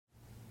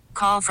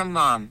call from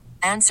mom.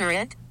 Answer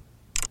it.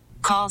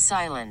 Call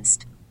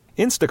silenced.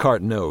 Instacart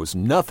knows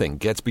nothing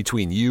gets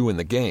between you and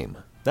the game.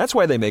 That's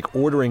why they make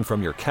ordering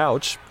from your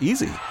couch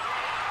easy.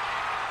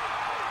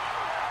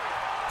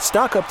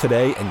 Stock up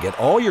today and get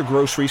all your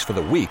groceries for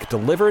the week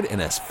delivered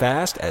in as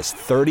fast as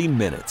 30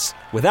 minutes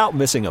without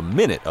missing a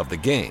minute of the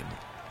game.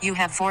 You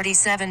have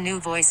 47 new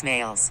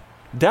voicemails.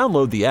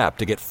 Download the app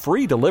to get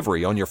free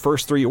delivery on your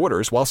first 3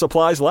 orders while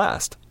supplies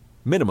last.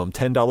 Minimum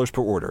 $10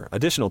 per order.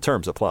 Additional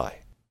terms apply.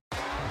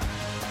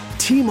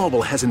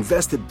 T-Mobile has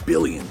invested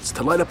billions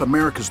to light up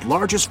America's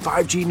largest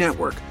 5G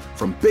network,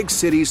 from big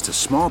cities to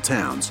small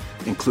towns,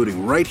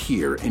 including right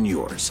here in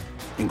yours.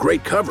 And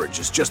great coverage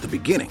is just the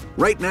beginning.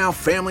 Right now,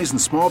 families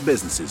and small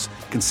businesses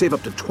can save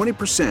up to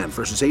 20%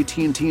 versus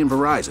AT&T and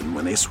Verizon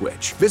when they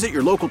switch. Visit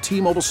your local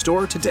T-Mobile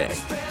store today.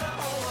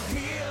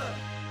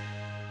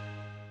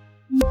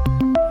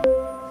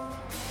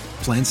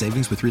 Plan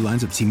savings with 3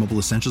 lines of T-Mobile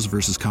Essentials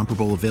versus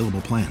comparable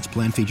available plans.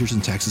 Plan features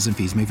and taxes and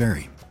fees may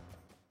vary.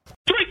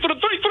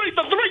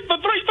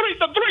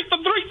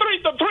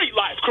 The three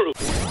life crew.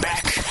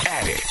 Back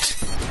at it.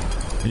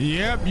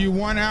 Yep, you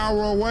 1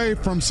 hour away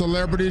from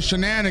celebrity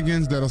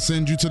shenanigans that'll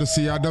send you to the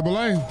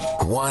CIAA.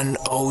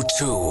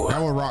 102.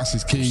 That were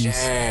Roxie's keys.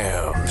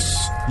 Jams.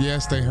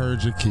 Yes, they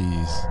heard your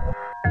keys.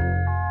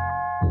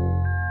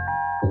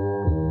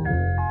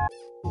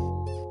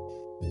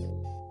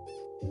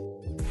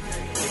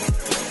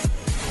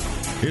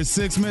 It's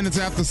 6 minutes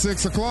after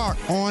 6 o'clock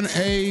on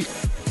a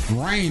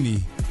rainy,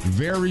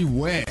 very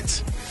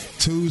wet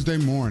Tuesday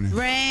morning.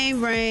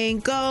 Rain, rain,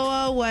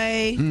 go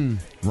away.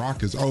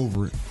 Rock is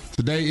over it.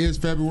 Today is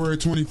February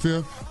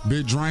 25th.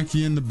 Big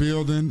Dranky in the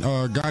building.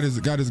 Got his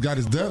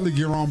Dudley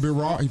gear on, Big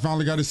Rock. He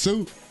finally got his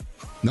suit.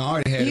 No, I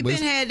already had it.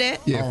 He had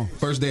that. Yeah,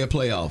 first day of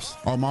playoffs.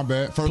 Oh, my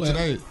bad.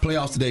 Today.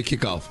 Playoffs today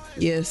kickoff.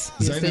 Yes,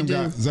 they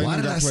do. Why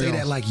did I say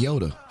that like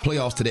Yoda?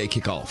 Playoffs today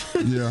kickoff.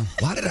 Yeah.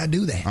 Why did I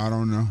do that? I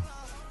don't know.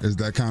 It's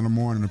that kind of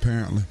morning,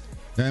 apparently.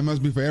 Yeah, it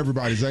must be for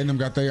everybody. Zayden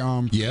got their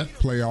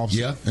playoffs.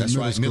 Yeah, that's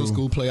right. Middle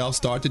school playoffs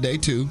start today,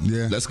 too.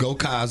 Yeah. Let's go,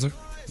 Kaiser.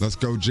 Let's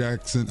go,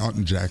 Jackson.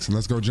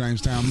 Let's go,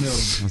 Jamestown Middle.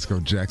 Let's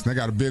go, Jackson. They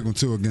got a big one,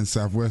 too, against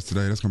Southwest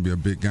today. That's going to be a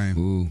big game.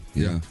 Ooh,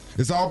 yeah.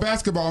 It's all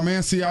basketball,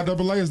 man.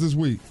 CIAA is this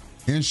week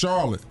in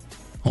Charlotte.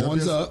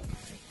 Horns up.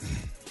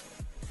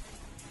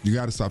 You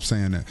got to stop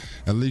saying that.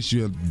 At least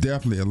you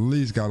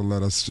definitely got to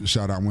let us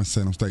shout out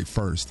Winston-Salem State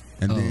first,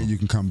 and then you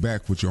can come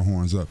back with your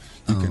horns up.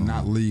 You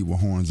cannot lead with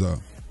horns up.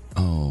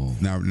 Oh.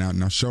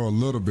 Now show a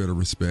little bit of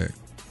respect.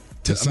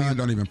 The son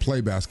don't even play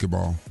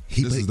basketball.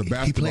 This is the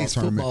basketball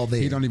tournament.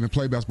 He don't even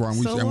play basketball, and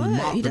we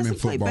mopped him in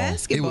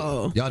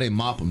football. Y'all didn't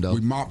mop him, though.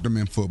 We mopped him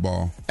in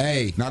football.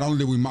 Hey. Not only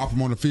did we mop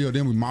him on the field,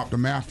 then we mopped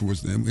him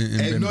afterwards. Y'all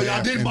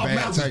didn't mop him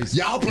afterwards.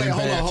 Y'all play,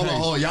 hold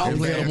on. Y'all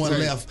play on one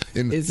left.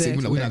 We're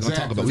not going to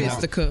talk about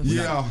fisticuffs.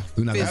 Yeah.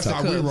 That's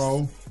how we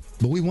roll.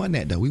 But we won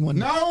that, though.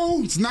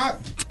 No, it's not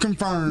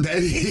confirmed.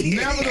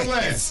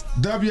 Nevertheless,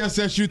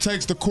 WSSU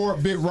takes the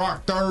court, Big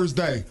Rock,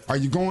 Thursday. Are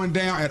you going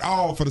down at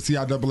all for the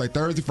CIAA?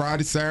 Thursday,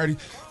 Friday, Saturday?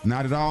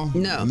 Not at all?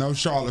 No. No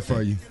Charlotte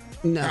for you?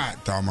 No. I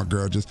thought my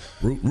girl just...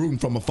 Rooting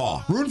from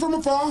afar.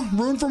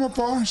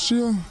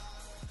 Sure.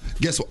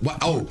 Guess what?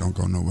 Oh. Don't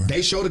go nowhere.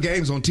 They show the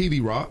games on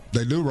TV, Rock.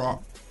 They do,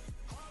 Rock.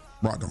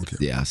 Rock don't care.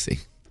 Yeah, I see.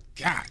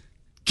 God.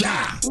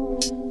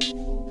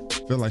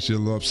 Feel like she's a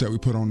little upset we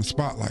put her on the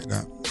spot like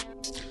that.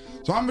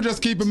 So I'm going to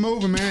just keep it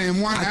moving, man,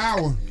 in 1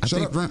 hour. I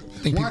think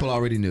people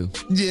already knew.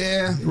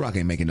 Yeah. Rock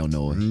ain't making no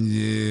noise.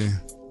 Yeah.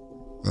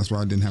 That's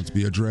why it didn't have to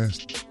be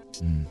addressed.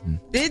 Mm-hmm.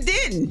 It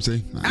didn't.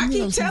 See? I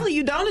keep telling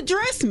you, don't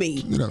address me.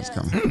 You know what's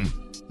coming.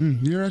 You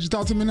hear how she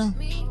talk to me now?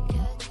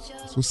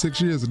 That's what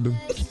 6 years will do.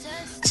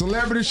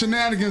 Celebrity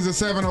Shenanigans at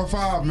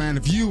 7:05, man.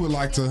 If you would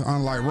like to,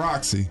 unlike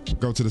Roxie,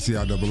 go to the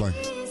CIAA.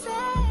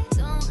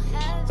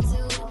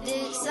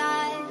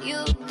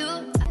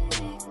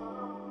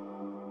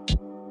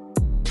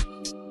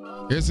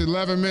 It's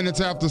 11 minutes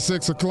after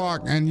 6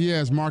 o'clock, and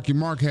yes, Marky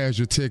Mark has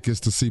your tickets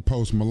to see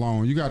Post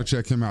Malone. You got to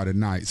check him out at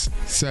nights,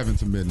 7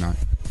 to midnight.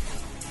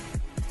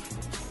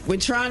 When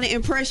trying to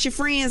impress your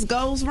friends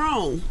goes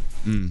wrong,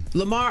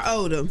 Lamar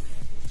Odom.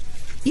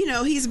 You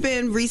know, he's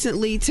been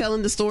recently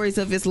telling the stories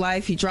of his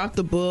life. He dropped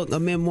a book, a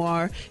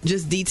memoir,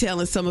 just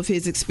detailing some of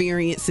his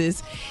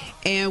experiences.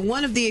 And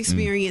one of the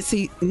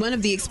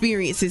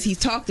experiences he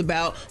talked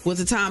about was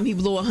the time he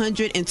blew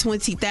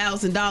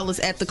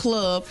 $120,000 at the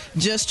club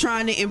just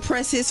trying to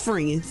impress his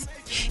friends.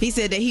 He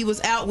said that he was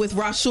out with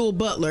Rashul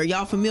Butler.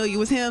 Y'all familiar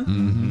with him?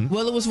 Mm-hmm.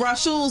 Well, it was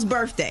Rashul's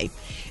birthday,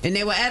 and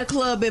they were at a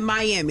club in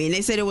Miami. And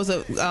they said it was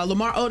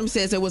Lamar Odom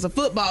says there was a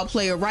football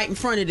player right in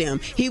front of them.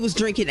 He was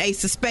drinking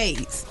Ace of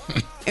Spades,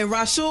 and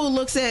Rashul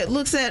looks at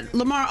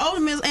Lamar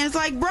Odom and it's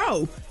like,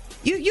 bro,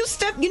 you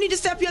need to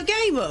step your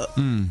game up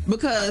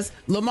because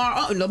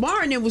Lamar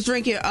and them was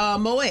drinking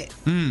Moet.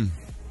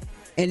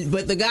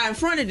 But the guy in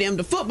front of them,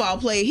 the football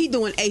player, he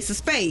doing Ace of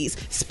Spades,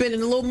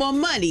 spending a little more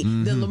money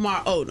than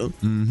Lamar Odom.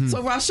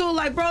 So Rashul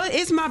like, bro,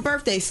 it's my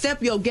birthday.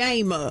 Step your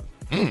game up.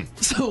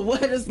 So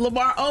what does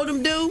Lamar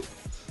Odom do?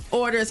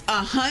 orders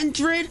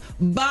 100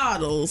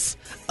 bottles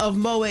of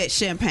Moet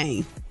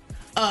champagne.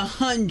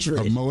 100.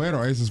 Of Moet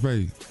or Ace of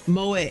Spades?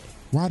 Moet.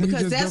 Why did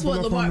because he just that's what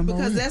double up Lamar. on the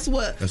Because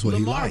Moet? that's what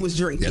Lamar was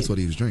drinking. That's what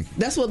he was drinking.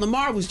 That's what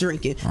Lamar was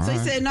drinking. All so he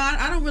right. said, "No,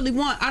 I don't really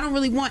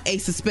want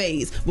Ace of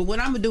Spades. But what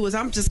I'm gonna do is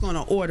I'm just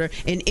gonna order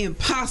an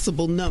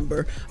impossible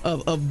number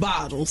of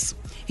bottles."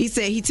 He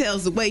said he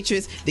tells the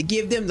waitress to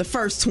give them the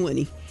first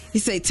 20. He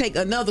said, take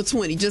another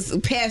 20.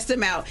 Just pass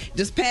them out.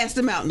 Just pass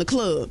them out in the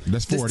club.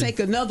 That's 40. Just take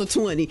another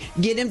 20.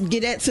 Get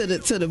that to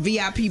the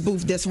VIP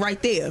booth that's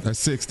right there. That's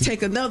 60.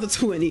 Take another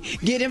 20.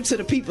 Get him to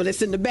the people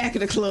that's in the back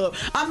of the club.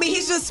 I mean,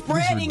 he's just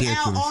spreading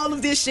out all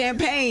of this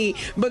champagne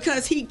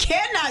because he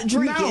cannot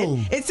drink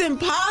it. It's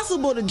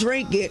impossible to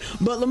drink it.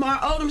 But Lamar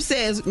Odom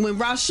says when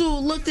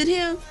Rasul looked at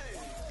him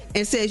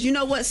and says, you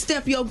know what,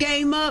 step your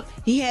game up,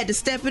 he had to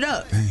step it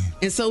up. Damn.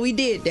 And so he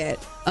did that.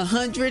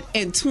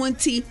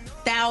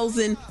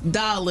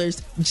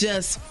 $120,000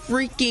 just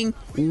freaking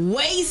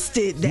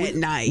wasted that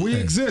night. We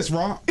exist,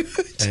 Rock.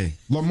 Hey.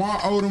 Lamar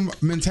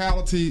Odom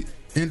mentality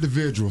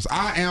individuals.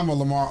 I am a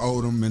Lamar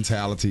Odom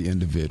mentality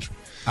individual.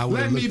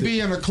 Let me be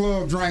in a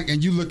club drink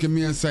and you look at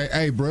me and say,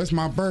 hey, bro, it's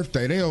my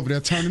birthday. They over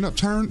there turning up.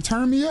 Turn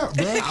me up,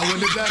 bro. I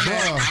wouldn't have done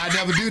that. I'd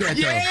never do that,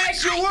 though.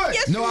 Yes, you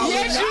would. No, I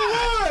yes, would you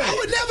would. I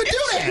would never do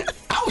that.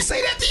 I would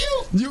say that to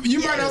you. You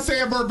might not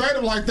say it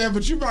verbatim like that,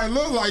 but you might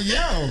look like,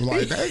 yo,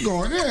 like they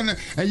going in.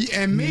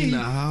 And me,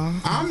 Nah.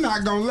 I'm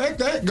not going to let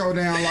that go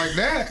down like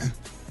that.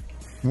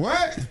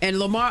 What? And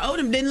Lamar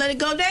Odom didn't let it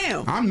go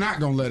down. I'm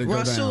not going to let it go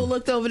Rasul down.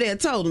 looked over there and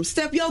told him,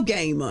 step your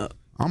game up.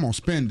 I'm going to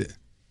spend it.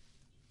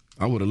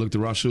 I would have looked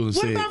at Rasul and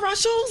What said, about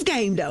Rasul's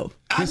game, though?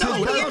 I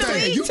know what I'm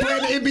saying. You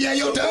playing the NBA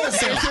your damn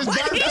self. It's his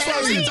birthday. That's what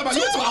I'm saying.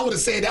 I would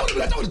have said that. I would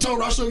have told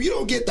Rasul, you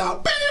don't get the.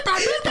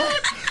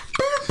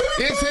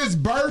 It's his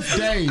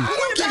birthday. I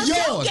don't care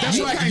yours. That's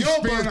You right. can't Your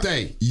spend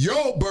birthday.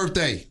 Your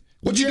birthday.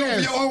 What you doing for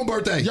your own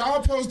birthday?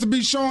 Y'all supposed to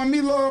be showing me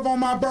love on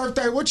my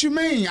birthday. What you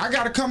mean? I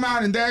got to come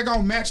out and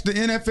daggone match the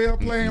NFL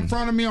player in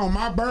front of me on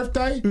my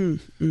birthday?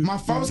 My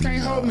folks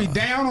can't hold me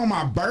down on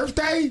my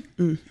birthday?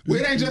 Well,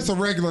 it ain't just a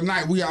regular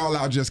night. We all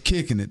out just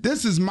kicking it.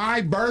 This is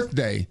my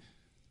birthday.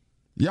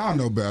 Y'all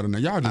know better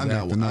than y'all just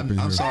acting up in here.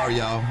 I'm sorry,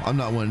 y'all. I'm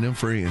not one of them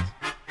friends.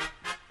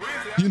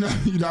 You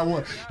not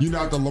what? You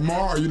not the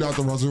Lamar or you not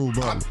the Rasul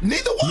brother?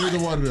 Neither one. Neither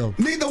one of them.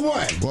 Neither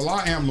one. Well,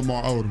 I am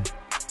Lamar Odom.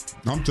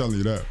 I'm telling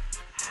you that.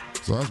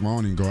 So that's why I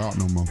don't even go out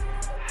no more.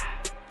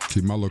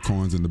 Keep my little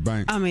coins in the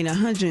bank. I mean,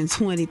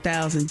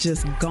 120,000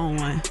 just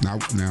gone. Now.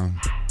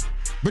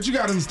 But you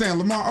got to understand,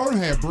 Lamar Odom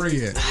had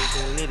bread.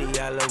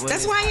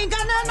 That's why he ain't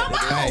got nothing on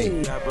my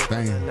own.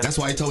 Dang. That's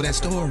why he told that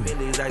story.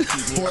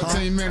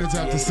 14 minutes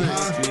after 6.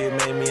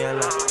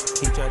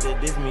 He tried to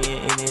diss me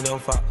and it no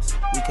fox.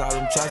 We call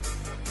him Chuck.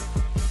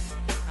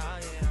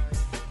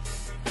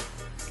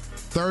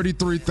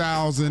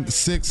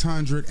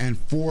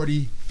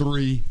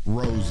 33,643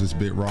 roses,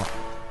 Big Rock.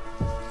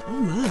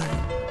 Oh, my.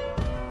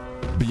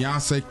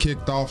 Beyonce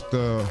kicked off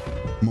the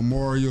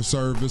memorial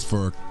service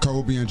for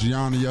Kobe and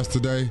Gianna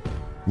yesterday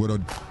with a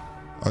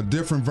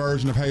different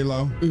version of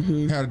Halo.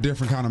 Had a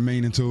different kind of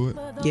meaning to it.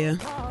 Yeah.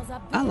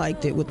 I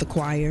liked it with the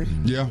choir.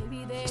 Yeah.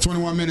 It's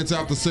 21 minutes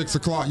after 6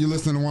 o'clock. You're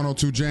listening to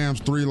 102 Jams,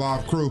 3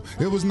 Live Crew.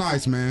 It was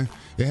nice, man.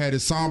 It had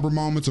its somber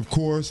moments, of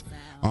course.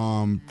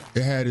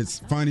 It had its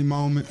funny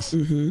moments.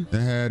 It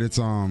had its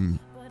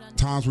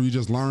times where you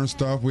just learn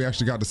stuff. We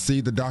actually got to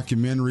see the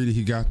documentary that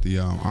he got the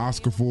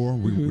Oscar for.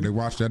 They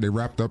watched that. They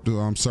wrapped up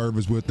the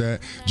service with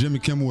that. Jimmy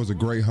Kimmel was a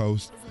great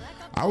host.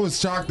 I was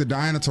shocked that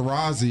Diana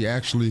Taurasi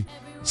actually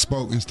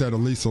spoke instead of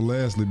Lisa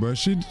Leslie, but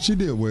she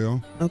did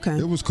well. Okay.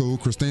 It was cool.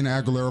 Christina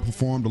Aguilera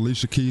performed.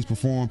 Alicia Keys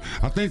performed.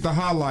 I think the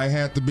highlight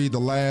had to be the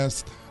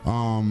last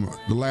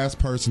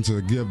person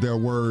to give their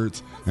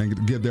words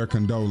and give their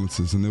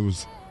condolences, and it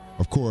was,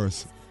 of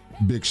course,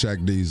 Big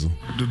Shaq Diesel.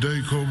 The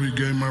day Kobe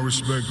gave my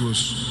respect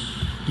was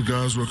the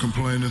guys were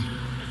complaining.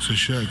 Said,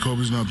 Shaq,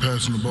 Kobe's not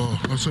passing the ball.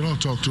 I said, I'll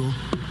talk to him.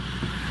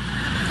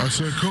 I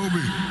said,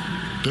 Kobe,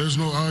 there's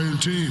no I in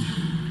team.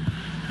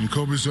 And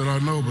Kobe said, I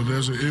know, but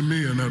there's an in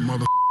me in that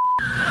mother.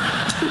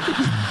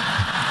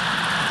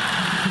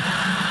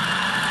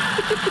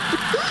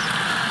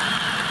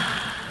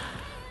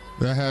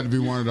 That had to be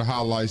one of the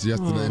highlights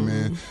yesterday,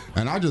 man.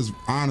 And I just,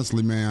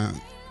 honestly, man,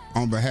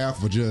 on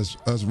behalf of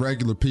just us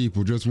regular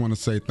people, just want to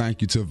say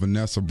thank you to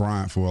Vanessa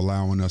Bryant for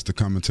allowing us to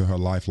come into her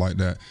life like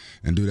that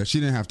and do that.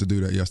 She didn't have to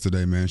do that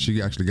yesterday, man.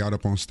 She actually got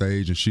up on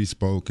stage and she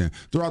spoke. And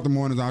throughout the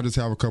mornings, I'll just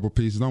have a couple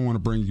pieces. I don't want to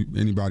bring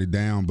anybody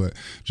down, but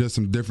just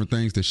some different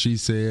things that she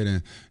said.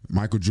 And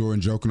Michael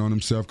Jordan joking on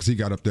himself because he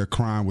got up there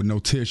crying with no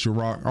tissue.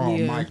 Rock. Oh,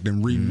 yeah. Mike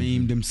then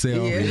re-memed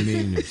himself. Yeah.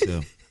 Memeing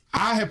himself.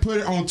 I had put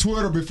it on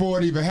Twitter before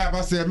it even happened.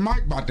 I said,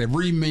 Mike about to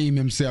re-meme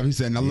himself. He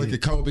said, now look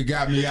at Kobe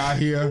got me out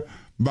here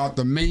about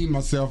to meme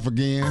myself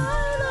again.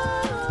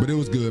 But it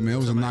was good, man. It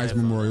was a nice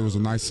memorial. It was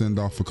a nice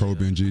send-off for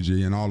Kobe and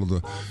Gigi and all of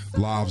the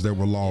lives that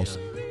were lost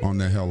on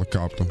that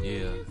helicopter.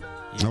 Yeah.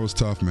 That was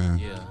tough,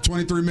 man.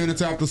 23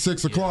 minutes after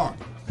 6 o'clock.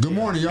 Good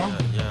morning, y'all.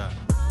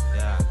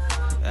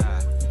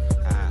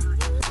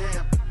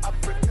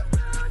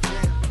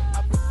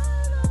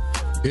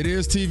 It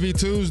is TV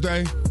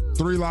Tuesday.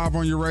 3 live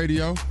on your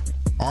radio.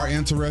 Are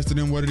interested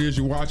in what it is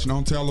you're watching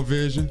on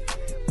television.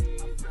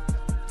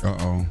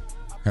 Uh-oh.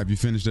 Have you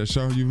finished that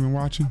show you've been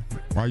watching?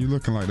 Why are you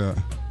looking like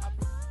that?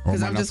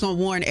 Because I'm just going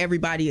to warn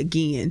everybody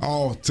again.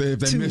 Oh, if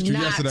they missed you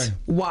yesterday.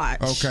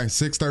 Watch. Okay,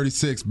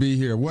 6:36, be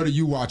here. What are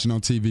you watching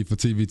on TV for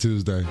TV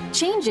Tuesday?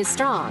 Change is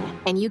strong,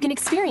 and you can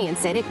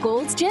experience it at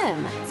Gold's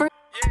Gym. For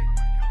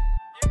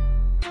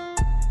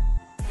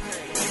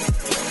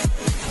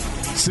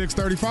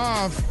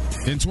 6:35.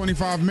 In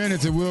 25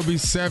 minutes, it will be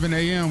 7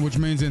 a.m., which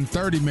means in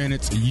 30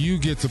 minutes, you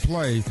get to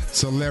play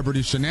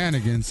Celebrity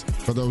Shenanigans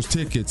for those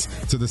tickets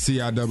to the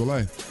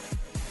CIAA.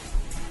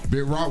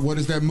 Big Rock, what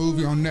is that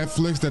movie on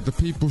Netflix that the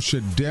people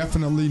should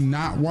definitely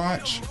not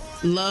watch?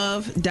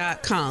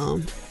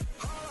 Love.com.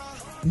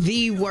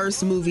 The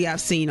worst movie I've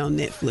seen on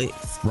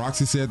Netflix.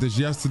 Roxie said this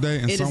yesterday,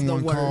 and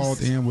someone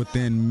called in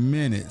within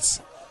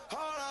minutes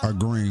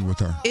agreeing with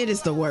her. It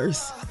is the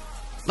worst.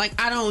 Like,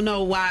 I don't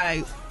know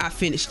why I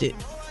finished it,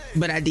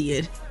 but I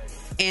did.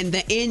 And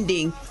the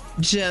ending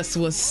just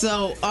was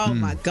so,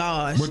 my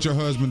gosh. What your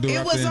husband do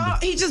after the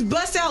ending? He just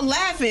bust out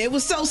laughing. It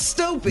was so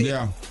stupid.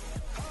 Yeah.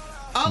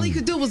 All he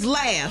could do was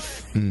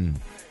laugh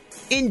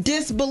in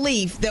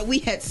disbelief that we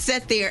had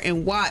sat there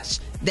and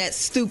watched that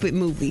stupid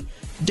movie.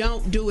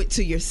 Don't do it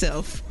to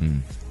yourself.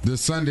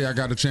 This Sunday, I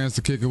got a chance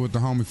to kick it with the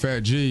homie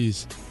Fat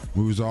G's. It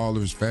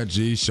was Fat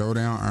G's,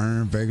 Showdown,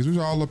 Earn, Vegas. We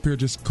was all up here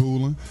just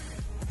cooling.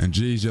 And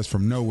G's just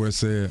from nowhere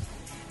said,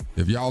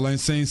 if y'all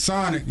ain't seen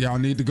Sonic, y'all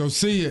need to go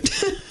see it.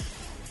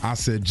 I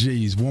said,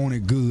 G's, won't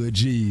it good,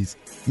 G's.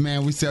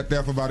 Man, we sat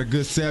there for about a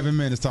good 7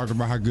 minutes talking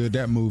about how good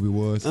that movie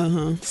was.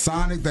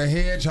 Sonic the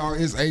Hedgehog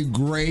is a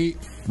great,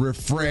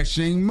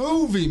 refreshing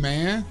movie,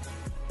 man.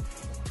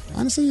 I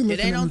didn't see you looking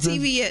It ain't on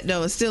TV yet,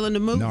 though. It's still in the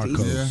movies.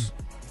 Narcos. Yeah.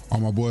 All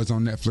my boys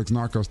on Netflix,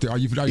 Narcos. Still. Are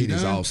you It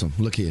is done? awesome.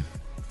 Look here.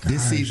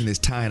 This season is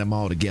tying them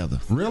all together.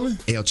 Really?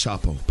 El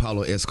Chapo,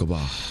 Pablo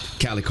Escobar,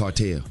 Cali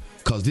Cartel.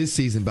 Because this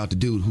season about the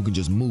dude who can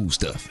just move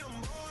stuff.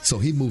 So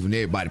he moving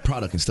everybody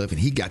product and stuff, and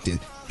he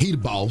the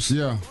boss.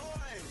 Yeah.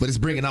 But it's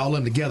bringing all of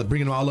them together,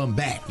 bringing all of them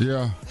back.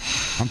 Yeah.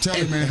 I'm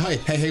telling you, man.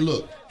 Hey,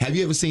 look. Have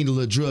you ever seen the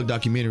little drug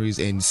documentaries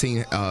and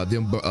seen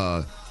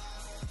the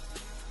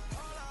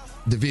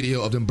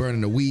video of them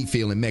burning a weed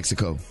field in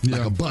Mexico? Yeah.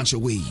 Like a bunch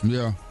of weed.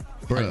 Yeah.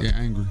 Bruh, I get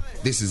angry.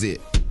 This is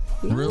it.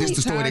 Really? This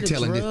the story they're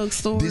telling.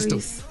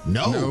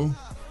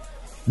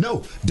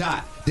 No.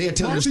 Daht. They're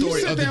telling the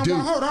story of the dude.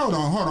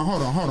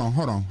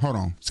 Hold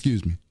on.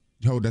 Excuse me.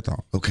 Hold that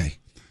thought. Okay.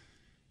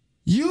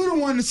 You the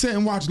one that sit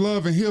and watch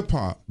Love and Hip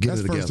Hop.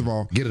 That's first of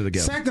all. Get it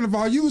together. Second of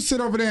all, you would sit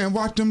over there and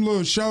watch them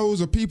little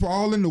shows of people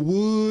all in the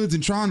woods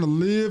and trying to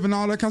live and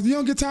all that kind of stuff. You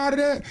don't get tired of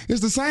that?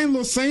 It's the same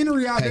little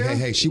scenery out there.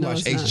 Hey, she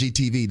watched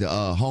HGTV, the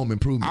Home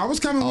Improvement. I was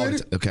coming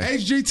with it. Okay.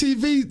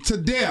 HGTV to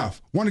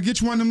death. Want to get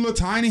you one of them little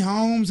tiny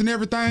homes and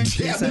everything?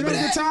 Yeah, you don't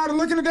get tired of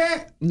looking at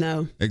that?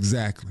 No.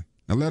 Exactly.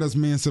 Now let us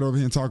men sit over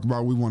here and talk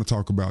about what we want to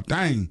talk about.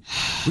 Dang.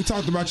 We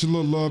talked about your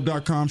little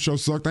Love.com show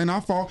sucked. Ain't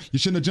our fault. You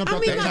shouldn't have jumped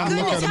out there and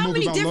looked at a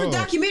movie about love. How many different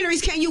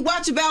documentaries can you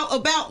watch about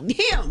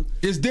him?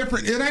 It's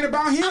different. It ain't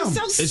about him. I'm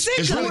so sick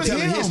it's of really it.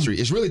 telling history.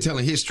 It's really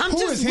telling history. I'm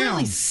just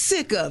really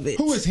sick of it.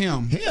 Who is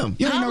him? Him.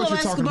 You don't know what you're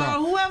talking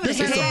about. Whoever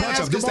this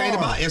ain't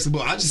about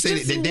Escobar. I just said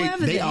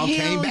they all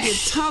came back. You're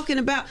talking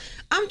about.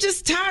 I'm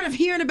just tired of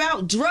hearing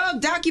about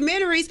drug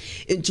documentaries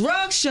and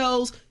drug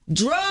shows,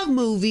 drug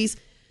movies.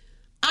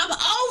 I'm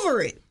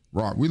over it.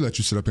 Rock, we let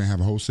you sit up and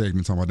have a whole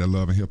segment talking about that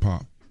Love and Hip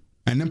Hop.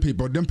 And them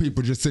people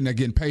just sitting there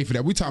getting paid for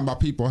that. We talking about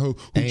people who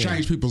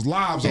change people's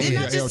lives over Didn't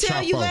here. I just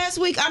tell you last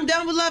week I'm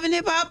done with Love and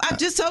Hip Hop? I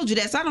just told you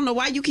that. So I don't know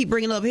why you keep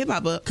bringing Love and Hip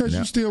Hop up. Because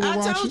you still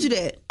watching. I told you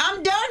that.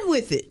 I'm done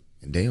with it.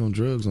 And they on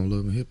drugs on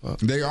Love and Hip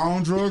Hop. They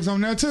on drugs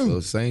on that too. So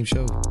same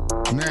show.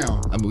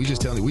 Now, I mean, we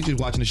just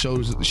watching the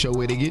show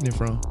where they getting it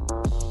from.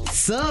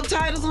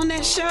 Subtitles on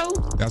that show.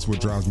 That's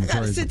what drives me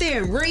crazy. Sit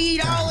there and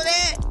read all of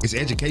that. It's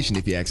education,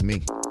 if you ask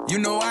me. You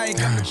know I ain't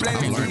got to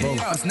play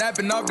this.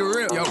 Snapping off the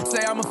rip. Yo,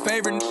 say I'm a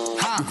favorite.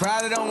 You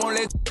probably don't want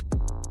it.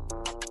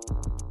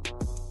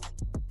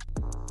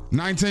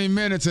 19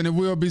 minutes and it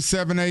will be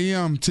 7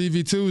 a.m.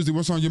 TV Tuesday.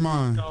 What's on your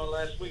mind? Called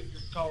last week.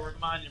 Just call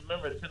remind you.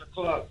 Remember at 10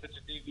 o'clock. Set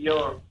your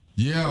DVR.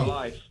 Yeah. For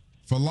life.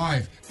 For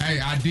life. Hey,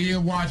 I did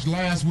watch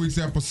last week's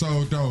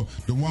episode though.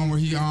 The one where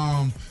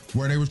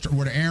where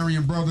the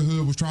Aryan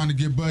Brotherhood was trying to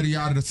get Buddy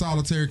out of the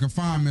solitary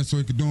confinement so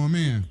he could do him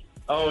in.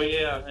 Oh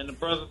yeah, and the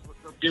brothers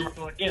were giving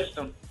against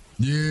him.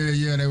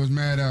 Yeah, they was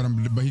mad at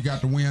him, but he got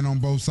the win on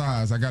both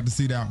sides. I got to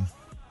see that one.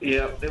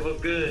 Yeah, it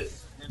was good.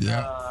 And,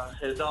 yeah.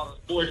 His daughter's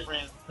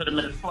boyfriend put him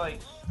in his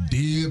place.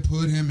 Did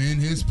put him in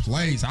his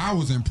place. I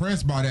was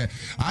impressed by that.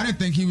 I didn't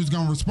think he was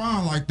gonna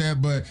respond like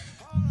that, but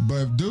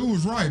dude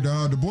was right.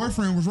 The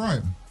boyfriend was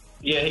right.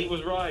 Yeah, he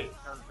was right.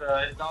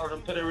 Because his daughter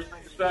done put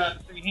everything aside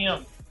to see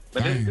him.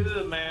 But it's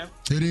good, man.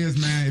 It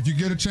is, man. If you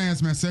get a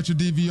chance, man, set your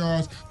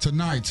DVRs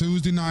tonight,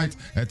 Tuesday nights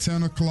at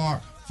 10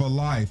 o'clock for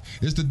life.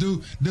 Does the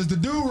dude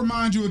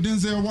remind you of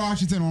Denzel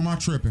Washington, or am I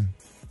tripping?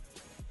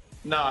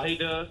 Nah, he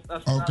does.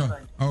 That's what I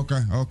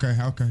think.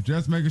 Okay.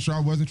 Just making sure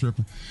I wasn't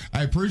tripping.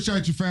 I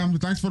appreciate you, family.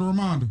 Thanks for the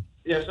reminder.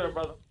 Yes, sir,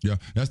 brother. Yeah,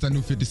 that's that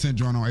new 50 Cent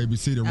joint on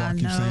ABC that Rock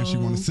keeps saying she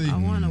want to see. I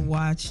want to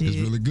watch it. It's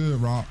really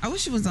good, Rock. I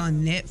wish it was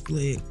on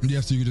Netflix.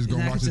 Yeah, so you can just go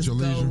watch it at your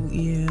leisure.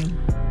 Yeah.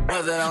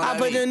 I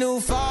put the new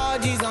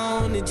 4Gs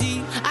on the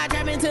G. I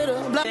trap into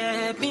the block.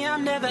 Me,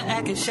 I'm never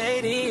acting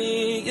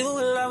shady. You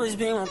will always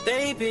be my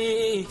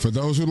baby. For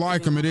those who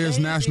like them, it is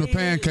National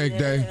Pancake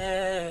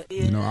Day.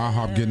 You know,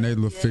 IHOP getting their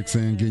little fix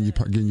in,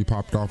 getting you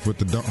popped off with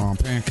the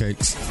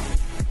pancakes.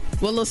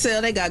 What little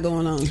sale they got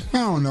going on? I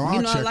don't know.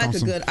 You know, I like a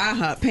good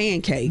IHOP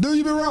pancake. Do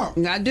you be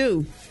wrong? I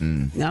do.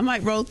 I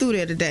might roll through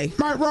there today.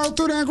 Might roll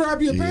through there and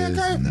grab you a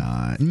pancake?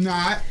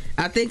 Not.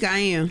 I think I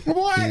am.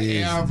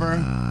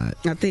 Whatever.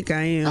 I think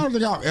I am. I don't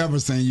think I've ever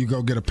seen you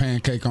go get a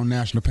pancake on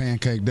National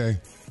Pancake Day.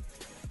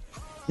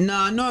 No,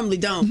 I normally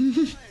don't.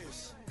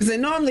 Because they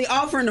normally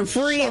offering them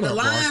free and the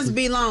lines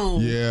be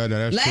long. Yeah,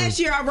 that's true. Last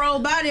year I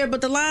rolled by there, but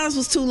the lines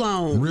was too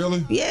long.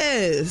 Really?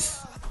 Yes.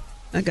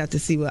 I got to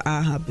see what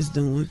IHOP is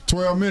doing.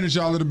 12 minutes,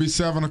 y'all. It'll be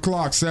 7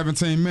 o'clock.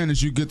 17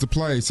 minutes, you get to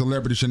play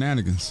Celebrity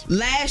Shenanigans.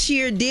 Last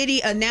year,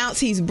 Diddy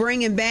announced he's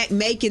bringing back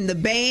Making the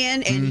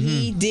Band, and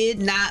he did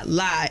not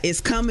lie.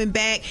 It's coming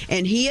back,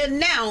 and he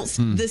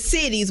announced the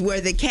cities where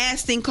the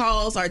casting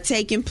calls are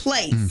taking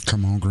place.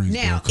 Come on,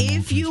 Greensboro. Now,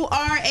 if you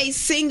are a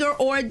singer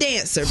or a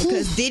dancer,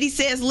 because Diddy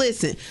says,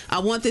 listen, I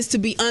want this to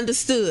be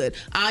understood.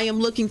 I am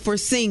looking for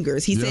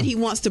singers. He said he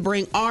wants to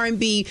bring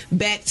R&B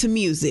back to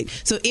music.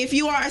 So if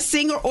you are a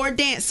singer or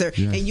dancer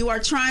and you are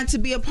trying to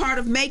be a part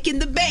of Making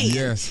the Band,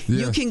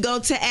 you can go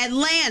to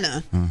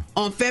Atlanta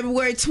on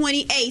February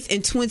 28th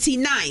and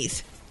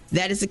 29th.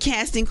 That is a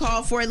casting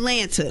call for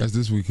Atlanta. That's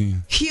this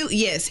weekend.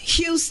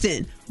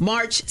 Houston,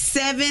 March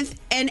 7th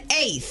and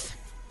 8th.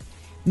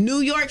 New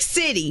York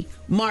City,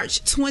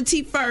 March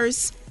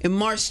 21st and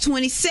March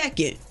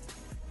 22nd.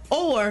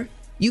 Or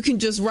you can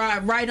just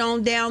ride right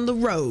on down the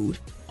road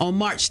on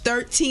March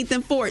 13th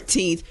and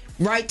 14th,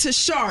 right to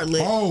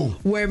Charlotte,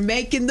 where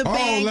Making the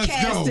Band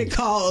casting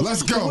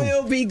calls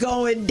will be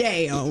going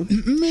down.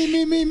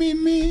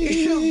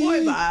 Me.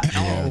 Boy, bye.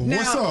 Now,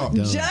 what's up?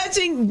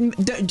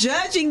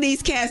 Judging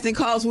these casting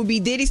calls will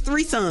be Diddy's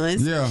 3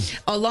 sons,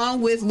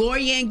 along with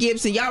Lorianne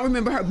Gibson. Y'all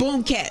remember her,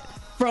 Boom Cat.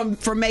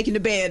 From Making the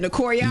Band, the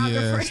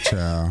choreographer. Yes,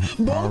 child.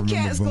 Boom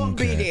Cat's gonna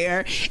be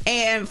there,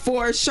 and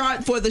for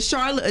the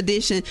Charlotte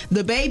edition,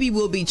 the baby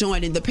will be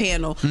joining the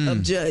panel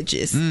of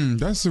judges.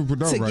 That's super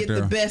dope, to get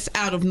the best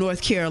out of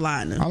North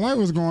Carolina. I like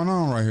what's going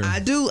on right here.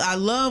 I do. I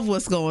love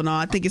what's going on.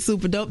 I think it's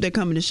super dope. They're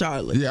coming to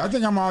Charlotte. Yeah, I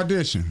think I'm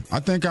audition.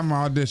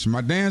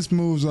 My dance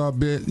moves are a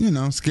bit,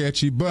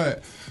 sketchy,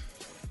 but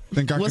I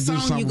think I can do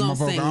something with my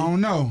vocal. I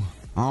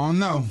don't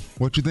know.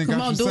 What you think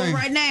I should sing? Come on, do it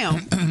right now.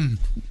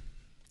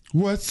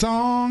 What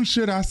song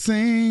should I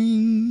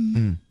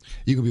sing?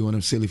 You could be one of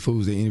them silly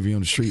fools they interview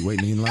on the street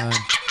waiting in line.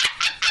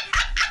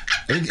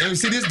 and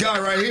see this guy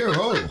right here.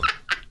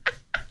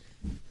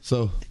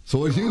 So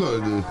what you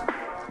gonna do?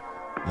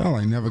 Y'all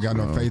ain't never got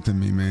no faith in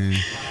me, man.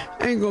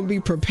 I ain't gonna be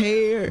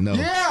prepared. No.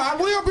 Yeah, I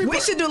will be. We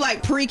should do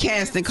like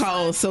pre-casting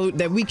calls so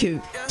that we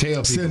can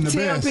tell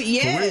people.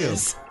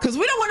 Yes, because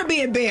we don't want to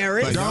be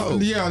embarrassed.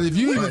 Yeah, if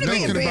you even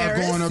thinking about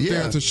going up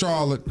there to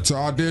Charlotte to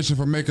audition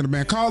for Making the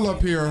Band, call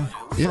up here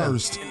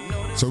first,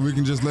 so we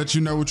can just let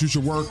you know what you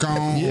should work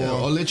on. Yeah,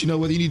 or let you know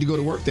whether you need to go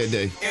to work that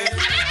day.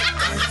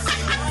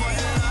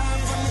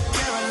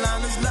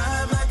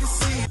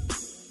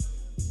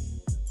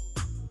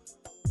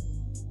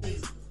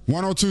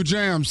 102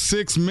 Jams,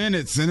 6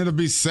 minutes, and it'll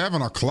be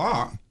 7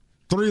 o'clock.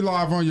 3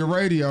 live on your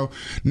radio.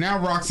 Now,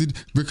 Roxie,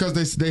 because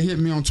they hit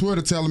me on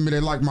Twitter telling me they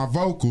like my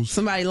vocals.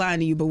 Somebody lying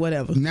to you, but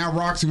whatever. Now,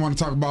 Roxie want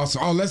to talk about,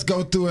 let's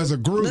go through as a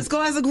group. Let's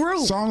go as a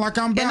group. So I'm like,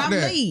 I'm about and I'm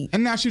that. Lead.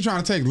 And now she's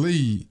trying to take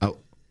lead. Oh.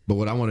 But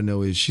what I want to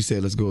know is, she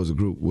said, let's go as a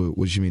group. What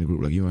does she mean a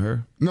group? Like you and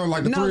her? No,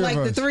 like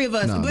the three of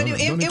us. No, but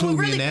don't include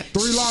me in that.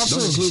 3 live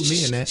Don't include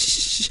me in that.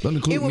 Don't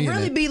include me in that. It would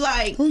really be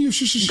like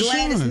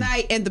Gladys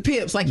Knight and the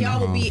Pips. Like y'all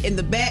would be in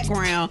the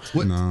background.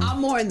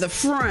 I'm more in the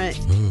front.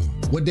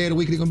 What day of the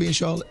week are they going to be in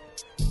Charlotte?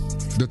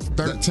 The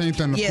 13th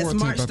and the 14th. Yes,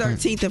 March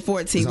 13th and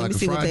 14th. Let me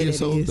see what day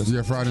that is.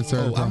 Yeah, Friday and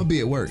Saturday. I'm going to be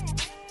at work.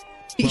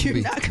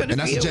 You're not going to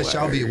be at work. And I suggest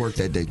y'all be at work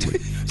that day, too.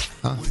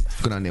 Huh?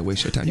 Go down there,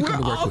 waste your time. You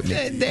come to work with me.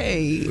 That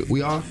day.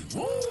 We are?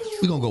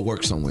 We're going to go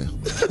work somewhere.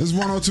 It's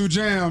 102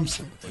 Jams.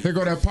 Here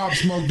go that Pop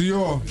Smoke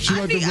Dior.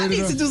 I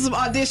need to do some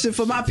audition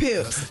for my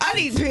Pips. I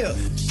need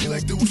Pips. She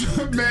like the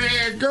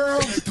man,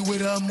 girl. She like the way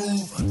that I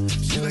move.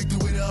 She like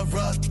the way that I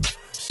rock.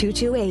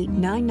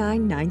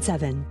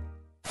 228-9997.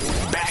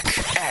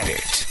 Back at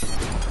it.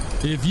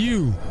 If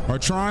you are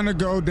trying to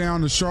go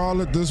down to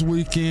Charlotte this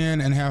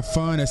weekend and have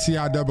fun at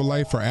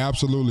CIAA for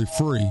absolutely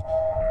free,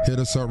 hit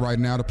us up right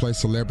now to play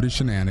Celebrity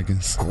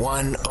Shenanigans.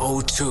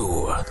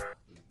 102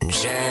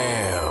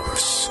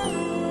 Jams.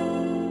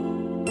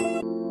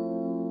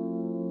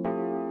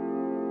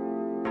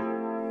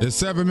 It's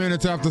 7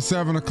 minutes after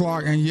 7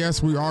 o'clock, and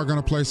yes, we are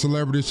going to play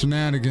Celebrity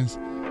Shenanigans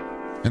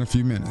in a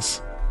few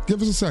minutes.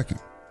 Give us a second.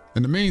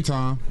 In the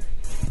meantime,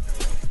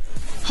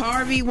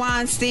 Harvey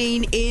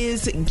Weinstein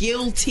is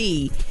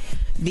guilty.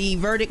 The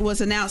verdict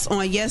was announced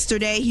on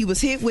yesterday. He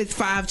was hit with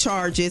 5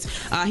 charges.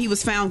 He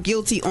was found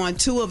guilty on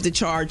 2 of the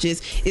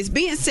charges. It's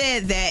being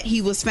said that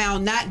he was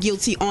found not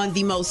guilty on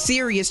the most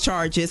serious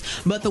charges,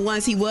 but the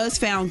ones he was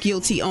found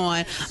guilty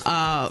on,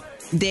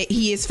 that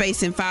he is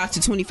facing 5 to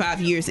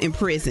 25 years in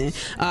prison.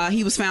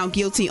 He was found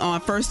guilty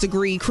on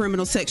first-degree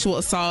criminal sexual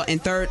assault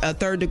and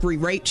third-degree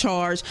rape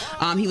charge.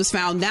 He was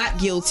found not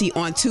guilty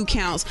on 2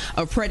 counts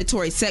of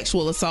predatory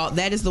sexual assault.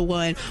 That is the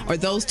one, or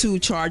those 2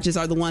 charges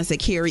are the ones that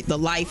carried the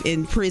life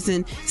in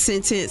prison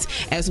sentence,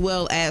 as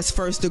well as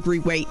first-degree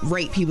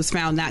rape. He was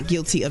found not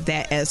guilty of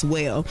that as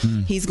well.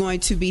 He's going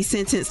to be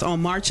sentenced on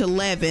March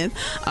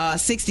 11th,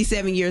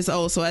 67 years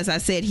old. So as I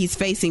said, he's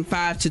facing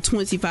 5 to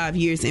 25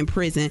 years in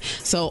prison.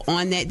 So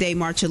on that day,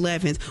 March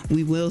 11th,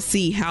 we will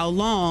see how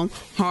long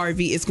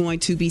Harvey is going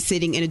to be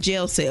sitting in a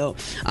jail cell.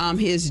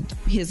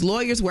 His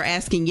lawyers were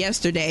asking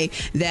yesterday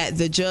that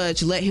the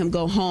judge let him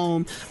go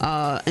home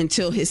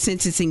until his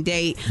sentencing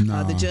date.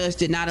 The judge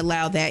did not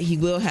allow that. He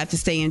will have to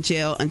stay in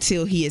jail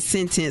until he is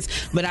sentenced.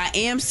 But I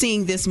am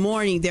seeing this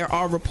morning there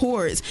are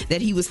reports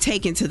that he was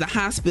taken to the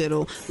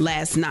hospital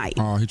last night.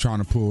 Oh, he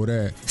trying to pull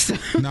that.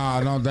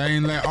 No, they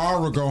ain't let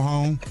Aura go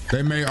home.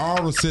 They made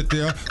Aura sit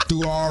there,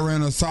 threw Aura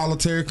in a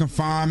solitary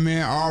confinement.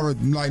 Aura,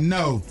 like,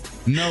 no,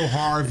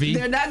 Harvey.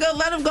 They're not going to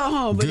let him go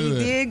home, but he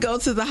did go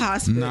to the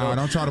hospital. Nah,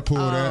 don't try to pull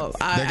that.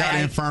 They got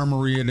an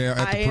infirmary in there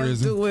at the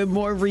prison. I am doing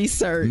more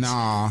research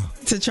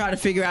to try to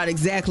figure out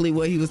exactly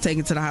what he was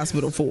taken to the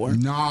hospital for.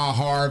 Nah,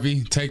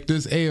 Harvey, take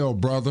this L,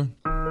 brother.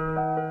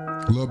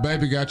 Little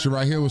baby got you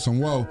right here with some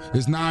whoa.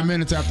 It's 9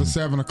 minutes after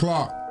 7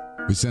 o'clock.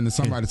 We sending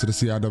somebody to the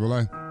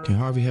CIAA. Can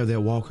Harvey have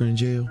that walker in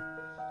jail?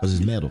 Because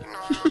it's metal.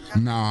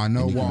 Nah,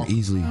 no walker.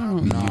 Easily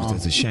used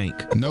as a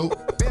shank. Nope.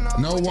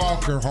 No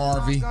walker,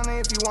 Harvey.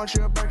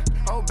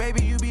 Oh,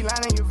 baby, you be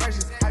lying your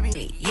verses.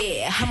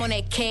 Yeah, I'm on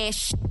that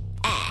cash.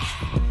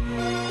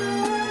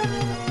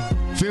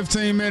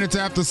 15 minutes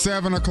after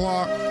 7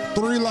 o'clock.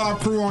 3 Live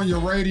Crew on your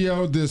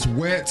radio this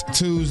wet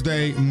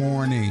Tuesday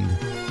morning.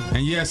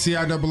 And yes,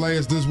 CIAA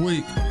is this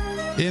week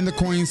in the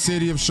Queen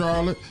City of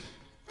Charlotte.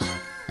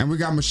 And we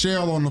got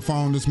Michelle on the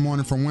phone this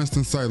morning from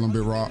Winston-Salem,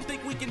 Big Rock.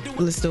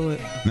 Let's do it.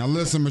 Now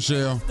listen,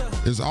 Michelle,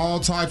 it's all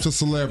types of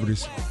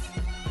celebrities.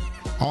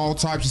 All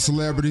types of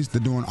celebrities. They're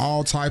doing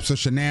all types of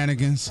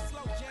shenanigans.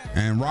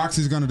 And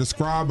Roxie's going to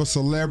describe a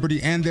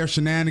celebrity and their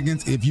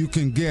shenanigans. If you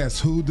can guess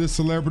who this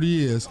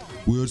celebrity is,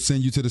 we'll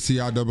send you to the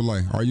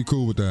CIAA. Are you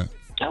cool with that?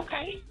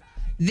 Okay.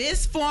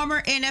 This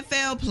former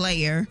NFL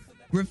player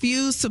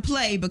refused to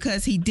play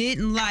because he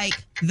didn't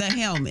like the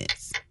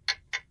helmets.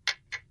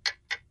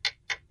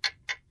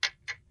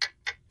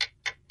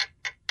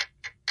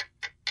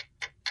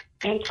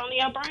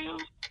 Antonio Brown?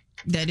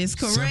 That is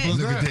correct. Simple as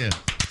that.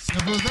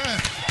 Simple as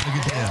that. Look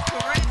at that.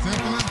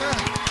 Simple as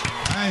that.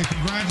 Hey,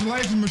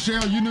 congratulations,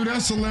 Michelle. You knew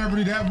that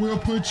celebrity. That will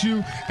put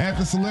you at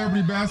the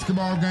celebrity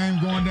basketball game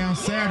going down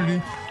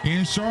Saturday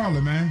in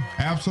Charlotte, man.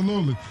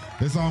 Absolutely.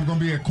 It's going to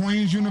be at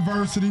Queens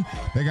University.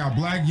 They got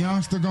Black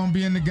Youngster going to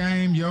be in the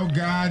game. Yo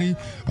Gotti,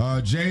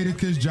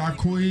 Jadakiss,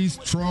 Jacquees,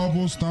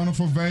 Trouble, Stunner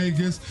for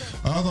Vegas,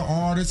 other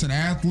artists and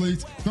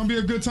athletes. It's going to be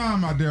a good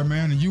time out there,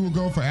 man. And you will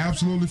go for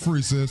absolutely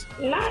free, sis.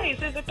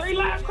 Nice. Is the 3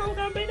 Live Crew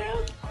going to be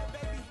there?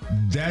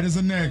 That is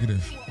a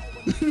negative.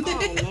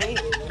 Oh, man.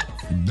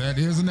 That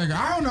is a nigga.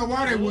 I don't know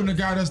why they wouldn't have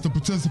got us to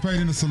participate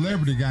in the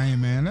celebrity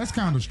game, man. That's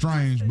kind of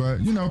strange,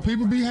 but you know,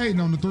 people be hating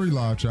on the 3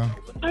 Live, y'all.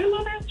 I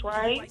know that's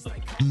right.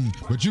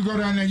 But you go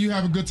down there, you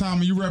have a good time,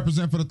 and you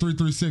represent for the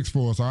 336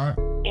 for us, all right?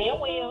 And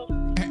will.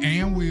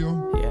 And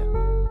will. Yeah.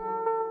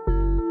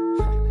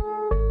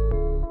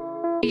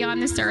 Be on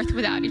this earth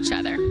without each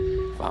other.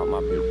 Found my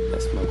baby.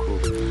 That's my cool.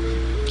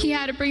 He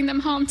had to bring them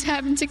home to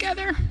heaven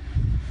together.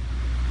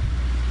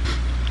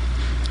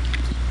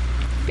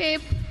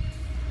 Babe,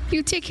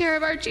 you take care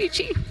of our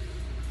Gigi.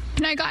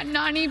 And I got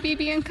Nani,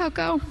 Bibi, and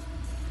Coco.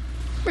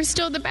 We're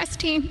still the best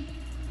team.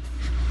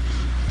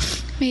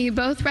 May you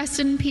both rest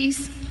in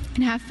peace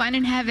and have fun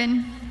in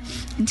heaven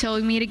until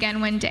we meet again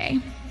one day.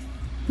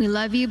 We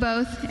love you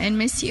both and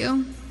miss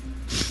you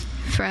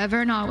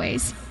forever and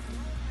always.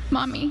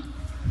 Mommy.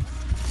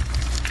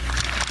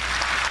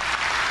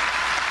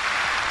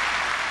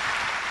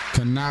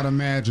 Cannot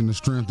imagine the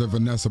strength that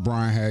Vanessa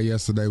Bryant had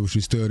yesterday when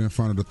she stood in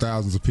front of the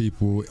thousands of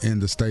people in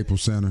the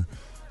Staples Center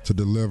to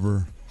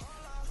deliver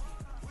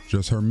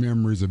just her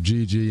memories of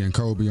Gigi and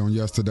Kobe on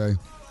yesterday.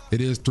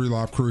 It is 3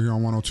 Live Crew here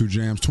on 102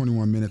 Jams,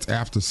 21 minutes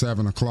after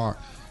 7 o'clock,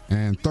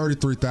 and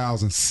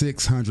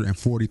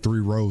 33,643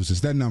 roses.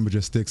 That number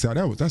just sticks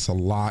out. That's a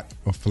lot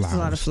of flowers. That's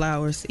a lot of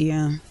flowers,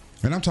 yeah.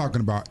 And I'm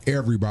talking about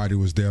everybody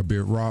was there,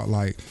 Big Rock,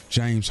 like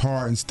James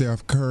Harden,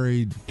 Steph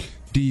Curry,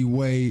 D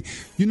Wade.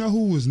 You know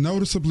who was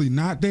noticeably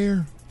not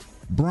there?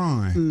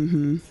 Bron.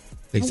 Mm-hmm.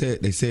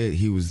 They said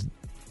he was.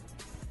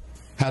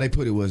 How they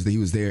put it was that he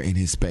was there in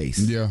his space.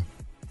 Yeah.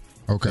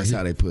 Okay. That's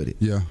how they put it.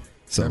 Yeah.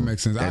 So that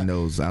makes sense. I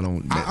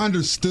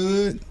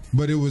understood,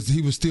 but he was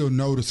still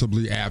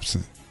noticeably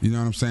absent. You know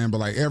what I'm saying? But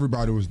like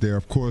everybody was there,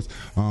 of course.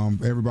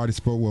 Everybody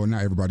spoke. Well,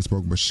 not everybody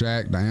spoke, but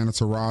Shaq, Diana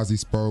Taurasi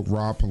spoke.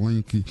 Rob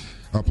Palinki,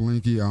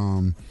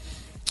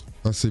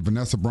 let's see,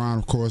 Vanessa Bryant,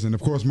 of course, and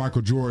of course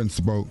Michael Jordan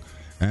spoke.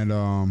 And,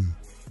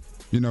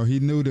 he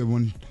knew that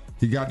when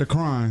he got to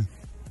crying,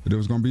 that it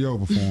was going to be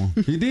over for him.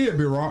 He did,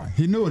 B-Rock.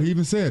 He knew it. He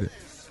even said it.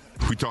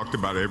 We talked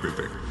about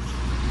everything.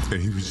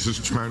 And he was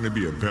just trying to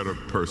be a better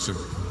person.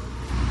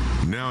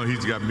 Now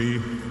he's got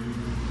me.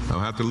 I'll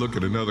have to look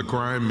at another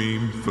crime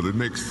meme for the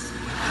next...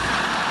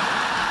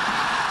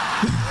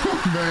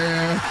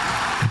 Man.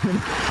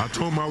 I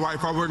told my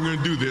wife I wasn't going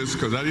to do this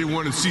because I didn't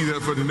want to see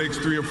that for the next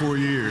 3 or 4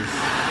 years.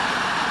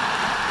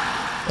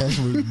 That's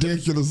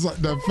ridiculous.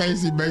 That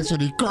face he makes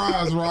when he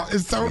cries, Rock.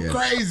 It's so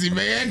crazy,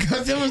 man,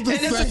 because it was the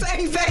same. And it's the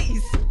same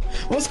face.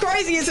 What's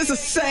crazy is it's the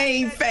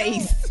same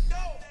face.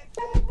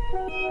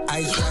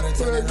 I try to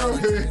tell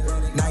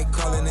them, night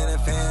calling in a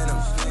phantom.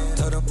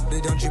 Told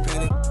them, don't you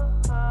panic.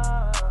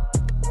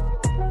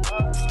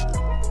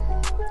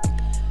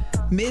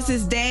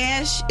 Mrs.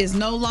 Dash is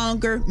no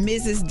longer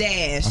Mrs.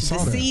 Dash. The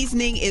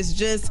seasoning is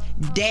just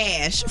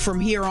Dash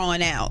from here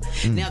on out.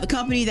 Now, the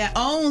company that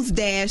owns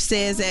Dash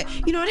says that,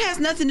 it has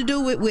nothing to do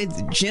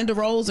with gender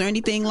roles or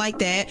anything like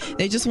that.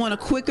 They just want a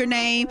quicker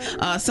name,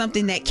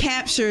 something that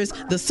captures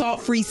the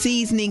salt-free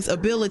seasoning's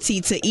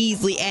ability to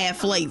easily add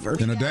flavor.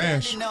 In a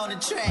Dash. I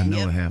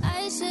know what happened.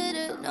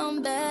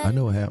 I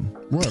know what happened.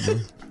 What, bro?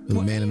 A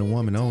man and a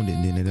woman owned it,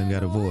 and then they done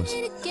got divorced.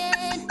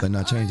 But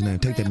not change the name.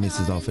 Take that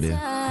Mrs. off of there.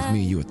 It's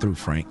me and you are through,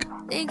 Frank.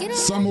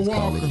 Summer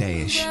Walker Call it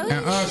Dash.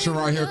 and Usher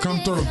right here.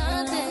 Come through.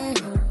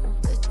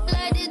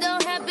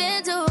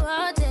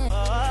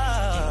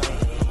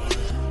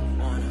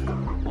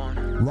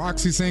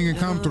 Roxie singing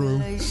Come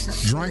Through.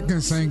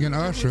 Drinking singing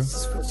Usher.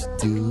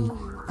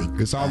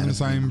 It's all in the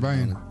same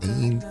vein.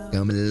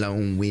 Come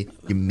along with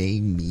you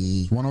made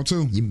me.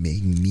 102. You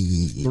made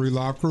me. 3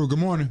 Live Crew. Good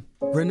morning.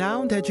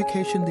 Renowned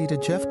education leader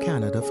Jeff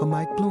Canada for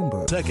Mike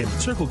Bloomberg. Second,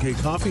 Circle K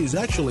coffee is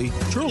actually,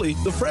 truly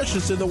the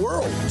freshest in the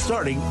world,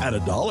 starting at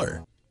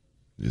 $1.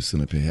 Just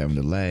sitting up here having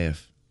to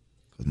laugh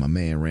because my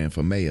man ran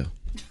for mayor.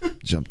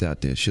 Jumped out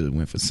there. Should have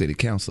went for city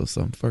council or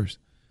something first.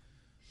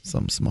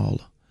 Something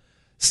smaller.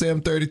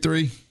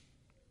 7:33.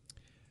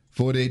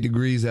 48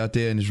 degrees out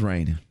there and it's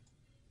raining.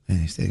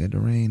 Man, they still got the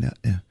rain out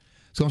there.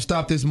 It's going to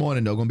stop this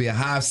morning, though. Going to be a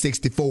high of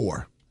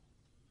 64.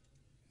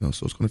 So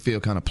it's going to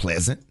feel kind of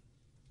pleasant.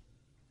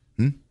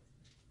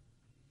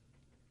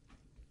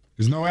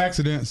 There's no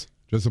accidents,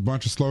 just a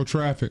bunch of slow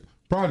traffic.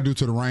 Probably due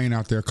to the rain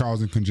out there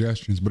causing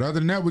congestions. But other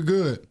than that, we're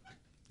good.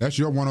 That's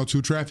your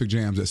 102 traffic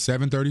jams at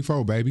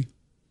 7:34, baby.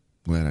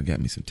 Glad I got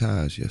me some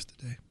tires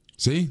yesterday.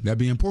 See? That'd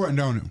be important,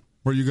 don't it?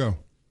 Where you go?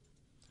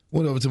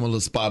 Went over to my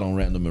little spot on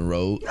Randleman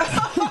Road.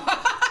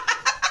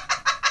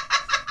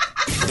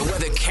 The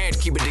weather can't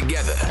keep it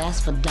together.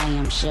 That's for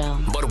damn sure.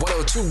 But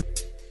 102.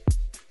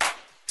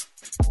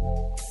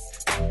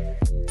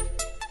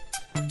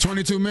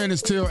 22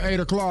 minutes till 8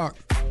 o'clock.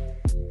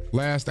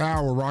 Last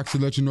hour, Roxie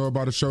let you know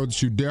about a show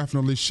that you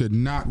definitely should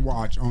not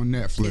watch on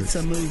Netflix. It's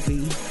a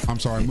movie. I'm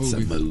sorry, It's a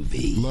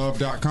movie.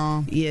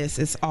 Love.com? Yes,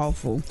 it's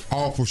awful.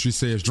 Awful, she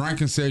says.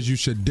 Drinking says you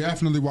should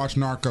definitely watch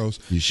Narcos.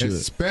 You should.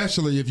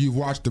 Especially if you've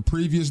watched the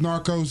previous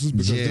Narcos,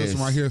 because this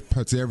one right here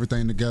puts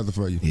everything together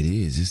for you. It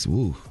is. It's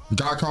woo.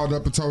 Guy called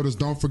up and told us,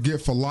 don't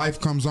forget For Life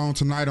comes on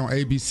tonight on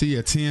ABC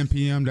at 10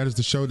 p.m. That is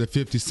the show that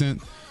 50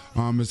 Cent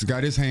has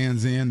got his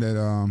hands in.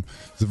 That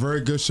it's a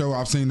very good show.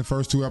 I've seen the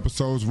first 2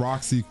 episodes.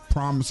 Roxie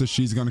promises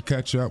she's going to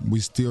catch up. We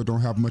still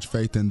don't have much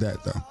faith in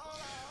that, though.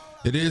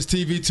 It is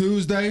TV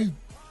Tuesday.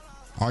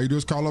 All you do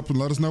is call up and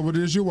let us know what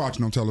it is you're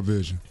watching on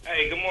television.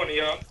 Hey, good morning,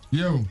 y'all.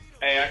 Yo.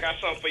 Hey, I got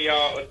something for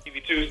y'all on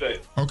TV Tuesday.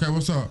 Okay,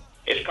 what's up?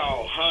 It's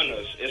called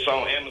Hunters. It's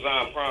on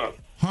Amazon Prime.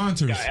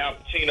 Hunters. Got Al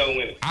Pacino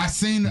in it.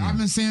 I've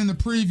been seeing the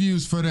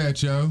previews for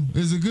that, yo.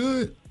 Is it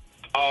good?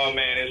 Oh,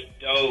 man, it's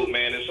dope,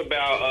 man. It's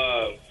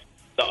about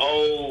the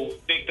old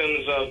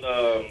victims of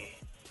the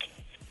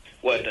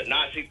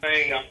Nazi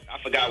thing. I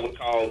forgot what it's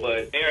called,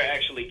 but they're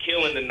actually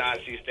killing the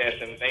Nazis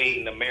that's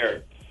invading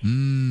America.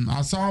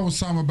 I saw it was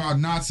something about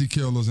Nazi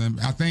killers, and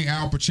I think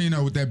Al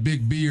Pacino with that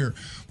big beard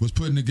was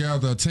putting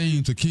together a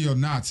team to kill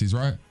Nazis,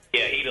 right?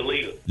 Yeah, he the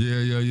leader.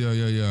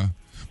 Yeah.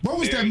 What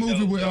was that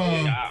movie with?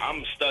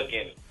 I'm stuck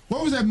in it.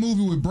 What was that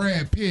movie with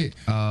Brad Pitt?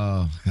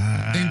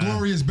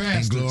 Inglourious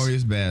Basterds.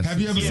 Inglourious Basterds. Have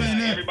you ever seen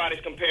that?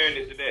 Everybody's comparing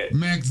it to that.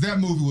 Man, 'cause that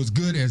movie was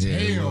good as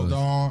hell,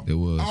 dog. It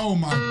was. Oh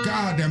my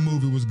God, that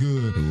movie was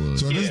good. It was.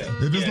 So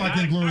if it's like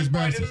Inglourious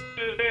Basterds.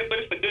 But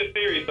it's a good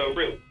series, though,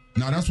 really.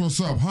 No, that's what's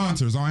up.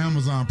 Hunters on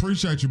Amazon.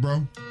 Appreciate you, bro.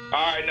 All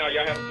right, now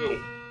y'all have a good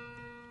one.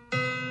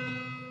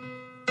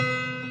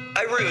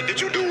 Hey, really,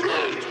 did you do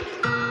that?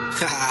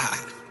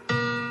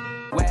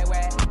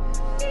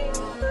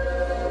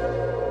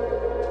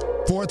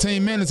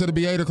 14 minutes, it'll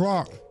be 8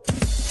 o'clock.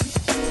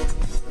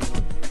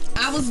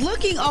 I was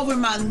looking over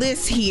my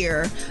list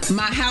here,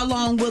 my How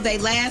Long Will They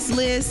Last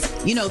list.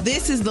 You know,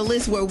 this is the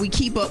list where we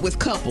keep up with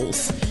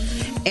couples.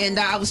 And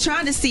I was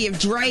trying to see if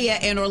Drea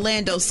and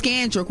Orlando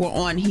Scandrick were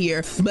on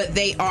here, but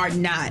they are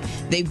not.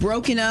 They've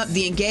broken up.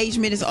 The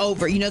engagement is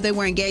over. You know, they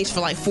were engaged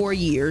for like 4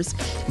 years.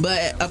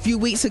 But a few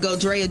weeks ago,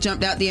 Drea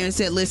jumped out there and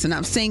said, listen,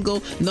 I'm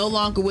single, no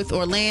longer with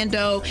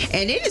Orlando.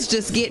 And it is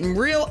just getting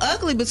real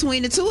ugly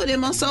between the two of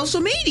them on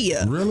social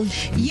media. Really?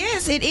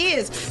 Yes, it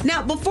is.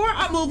 Now, before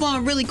I move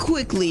on really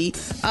quickly,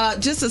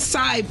 just a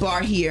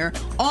sidebar here.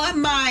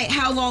 On my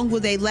How Long Will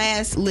They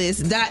Last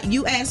list, Daht,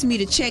 you asked me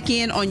to check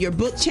in on your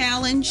book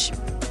challenge.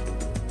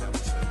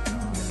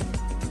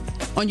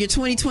 On your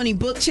 2020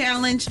 book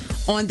challenge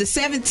on the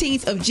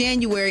 17th of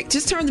January.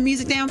 Just turn the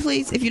music down,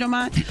 please, if you don't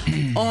mind.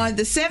 On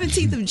the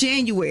 17th of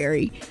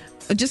January,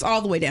 just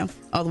all the way down.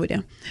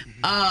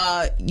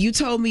 You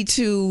told me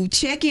to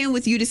check in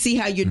with you to see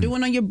how you're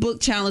doing on your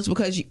book challenge,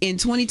 because in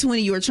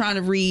 2020 you were trying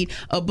to read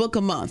a book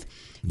a month.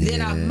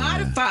 Then I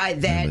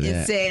modified that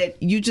and said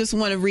you just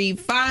want to read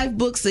 5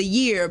 books a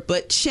year,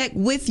 but check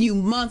with you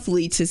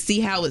monthly to see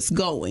how it's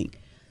going.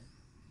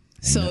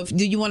 So,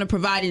 do you want to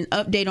provide an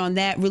update on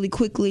that really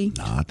quickly?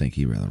 No, I think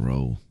he'd rather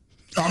roll.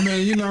 I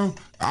mean, you know,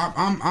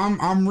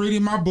 I'm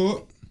reading my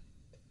book.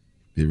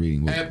 You're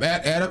reading what?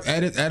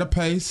 At a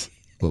pace.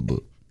 What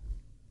book?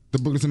 The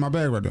book that's in my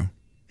bag right there.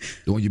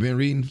 The one you've been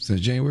reading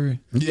since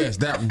January? Yes,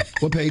 that one.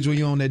 What page were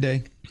you on that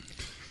day?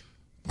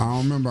 I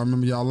don't remember. I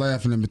remember y'all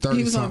laughing at me. 30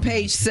 He was something. on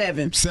page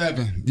 7.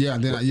 7. Yeah.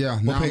 Then What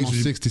now page I'm on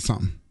 60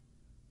 something.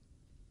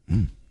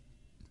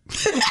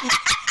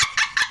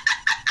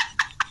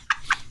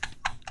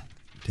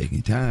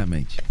 Taking time,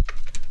 ain't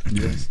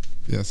you?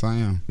 Yes, I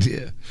am.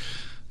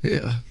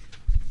 Yeah.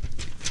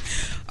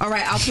 All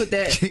right, I'll put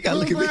that.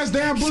 What's the last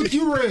damn book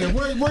you read?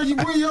 Where you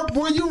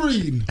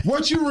reading?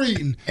 What you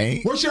reading?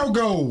 What's your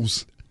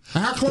goals?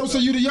 How close are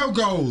you to your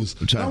goals?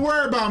 Don't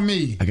worry about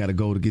me. I got to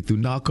go to get through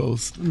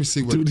Narcos. Let me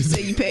see what. So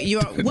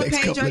what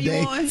page are you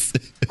on?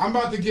 I'm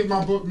about to get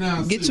my book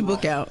now. Get your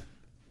book out.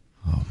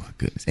 Oh my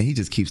goodness! And he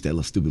just keeps that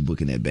little stupid book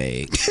in that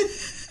bag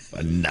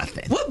for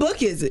nothing. What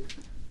book is it?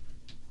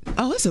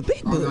 Oh, it's a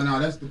big book. No,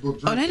 that's the book.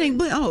 Oh, that ain't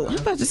book. Oh, I'm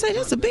about to say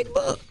that's a big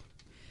book.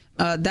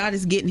 Daht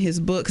is getting his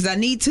book because I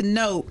need to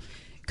note,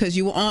 because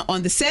you were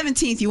on the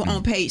 17th. You were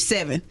on page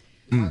 7.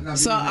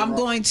 So I'm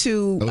going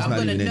to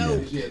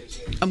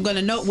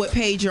note what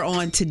page you're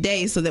on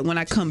today, so that when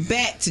I come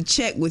back to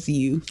check with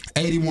you.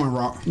 81,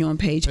 Rock. You're on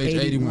page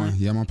 81.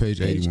 Yeah, I'm on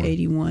page 81.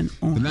 81.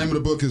 The name of the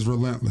book is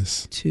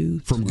Relentless.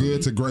 From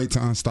Good to Great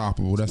to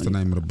Unstoppable. That's the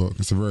name of the book.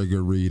 It's a very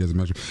good read, as a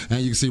matter. And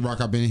you can see, Rock,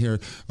 I've been here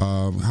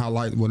but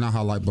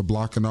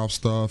blocking off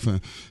stuff, and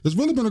it's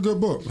really been a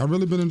good book. I've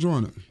really been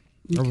enjoying it.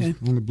 Okay. I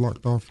was only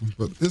blocked off,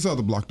 but there's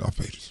other blocked off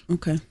pages.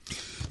 Okay.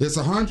 It's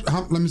 100.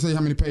 Let me say how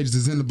many pages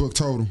is in the book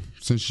total,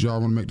 since y'all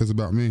want to make this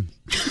about me.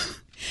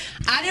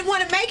 I didn't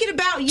want to make it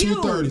about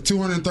you.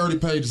 230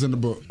 pages in the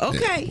book.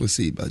 Okay. Yeah, we'll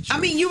see about you. I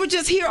mean, you were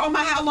just here on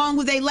my How Long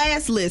Will They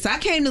Last list. I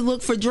came to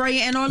look for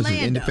Drea and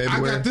Orlando.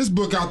 I got this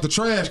book out the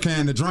trash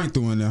can to drink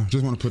through in there.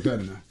 Just want to put that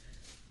in there.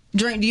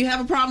 Drink, do you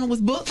have a problem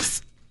with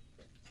books?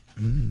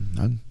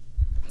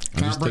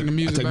 Can I bring the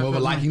music back up? I take over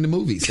liking the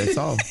movies. That's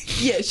all.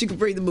 Yes, you can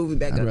bring the movie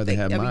back up. I'd rather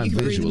have mine you can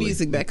visually. bring the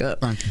music back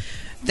up.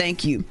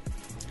 Thank you.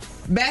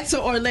 Back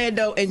to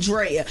Orlando and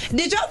Drea.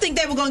 Did y'all think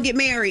they were going to get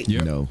married?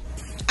 Yep. No.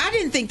 I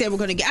didn't think they were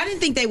going to get. I didn't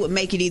think they would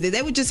make it either.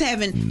 They were just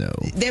having. No.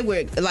 They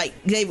would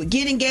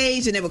get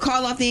engaged and they would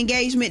call off the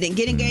engagement and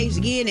get engaged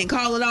again and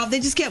call it off. They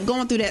just kept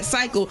going through that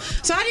cycle.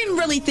 So I didn't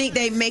really think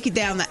they'd make it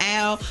down the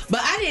aisle.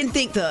 But I didn't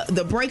think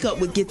the breakup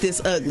would get this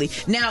ugly.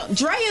 Now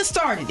Drea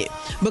started it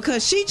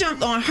because she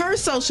jumped on her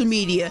social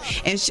media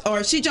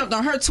or she jumped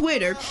on her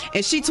Twitter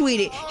and she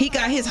tweeted, "He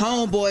got his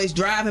homeboys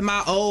driving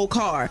my old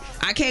car.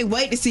 I can't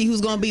wait to see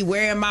who's going to be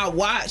wearing my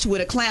watch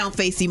with a clown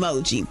face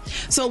emoji."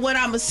 So what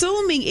I'm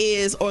assuming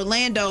is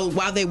Orlando,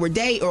 while they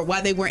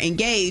were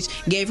engaged,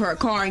 gave her a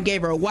car and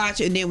gave her a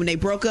watch, and then when they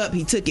broke up,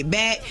 he took it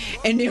back.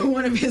 And then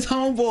one of his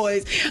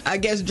homeboys, I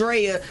guess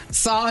Drea,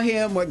 saw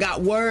him or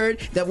got word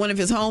that one of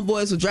his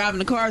homeboys was driving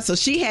the car, so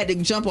she had to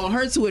jump on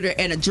her Twitter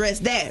and address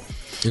that.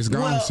 It's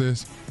gone,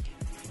 sis.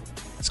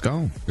 It's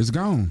gone. It's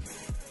gone.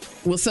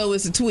 Well, so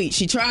it's a tweet.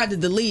 She tried to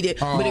delete it,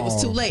 but it was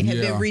too late.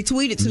 Had been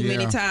retweeted too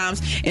many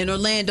times, and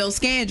Orlando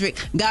Scandrick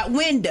got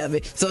wind of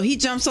it. So he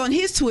jumps on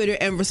his Twitter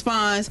and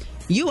responds,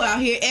 "You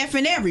out here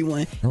effing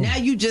everyone. Now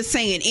you just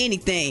saying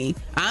anything.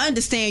 I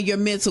understand your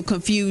mental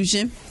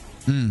confusion."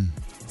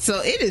 So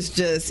it is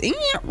just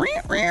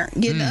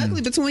getting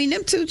ugly between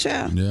them two,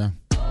 child. Yeah.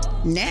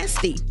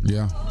 Nasty.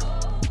 Yeah.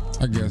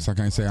 I guess I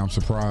can't say I'm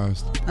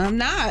surprised. I'm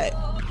not.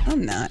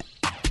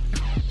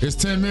 It's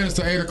 10 minutes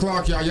to 8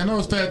 o'clock, y'all. Y'all know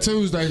it's Fat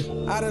Tuesday.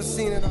 I done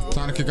seen it all.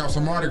 Time to kick off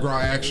some Mardi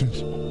Gras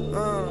actions.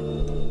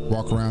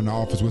 Walk around the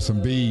office with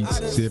some beads.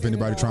 See if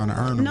anybody trying to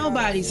earn them.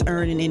 Nobody's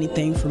earning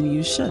anything from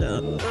you. Shut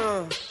up.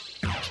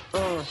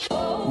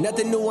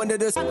 Nothing new under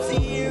the sun.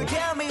 You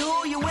tell me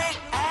who you with.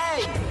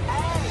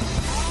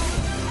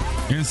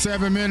 In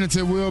 7 minutes,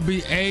 it will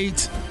be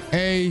 8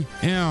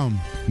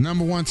 a.m.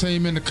 Number 1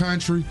 team in the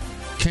country,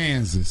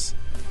 Kansas.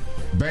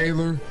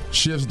 Baylor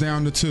shifts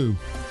down to 2.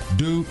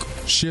 Duke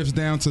shifts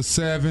down to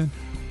 7.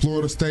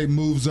 Florida State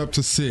moves up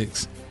to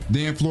 6.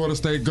 Then Florida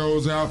State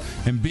goes out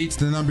and beats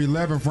the number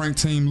 11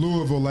 ranked team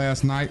Louisville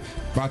last night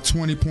by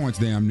 20 points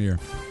damn near.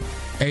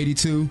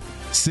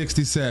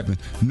 82-67.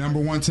 Number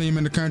 1 team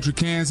in the country,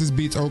 Kansas,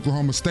 beats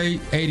Oklahoma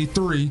State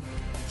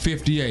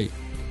 83-58.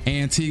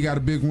 A&T got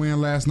a big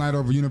win last night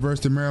over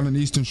University of Maryland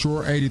Eastern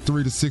Shore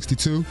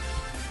 83-62.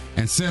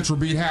 And Central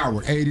beat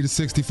Howard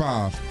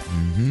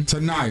 80-65.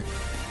 Tonight,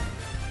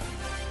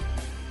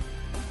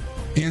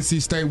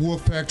 NC State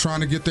Wolfpack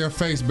trying to get their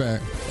face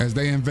back as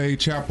they invade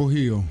Chapel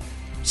Hill.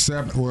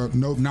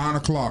 9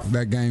 o'clock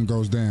that game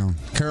goes down.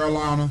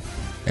 Carolina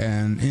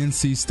and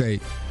NC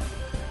State.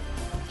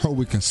 Hope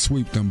we can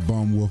sweep them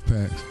bum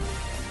Wolfpacks.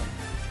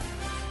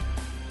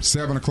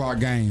 7 o'clock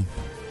game.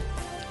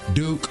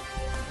 Duke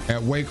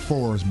at Wake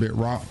Forest, Bit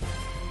Rock.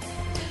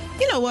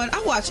 You know what?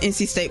 I watched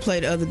NC State play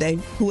the other day.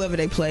 Whoever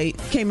they played.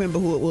 Can't remember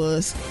who it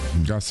was.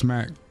 Got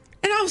smacked.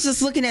 And I was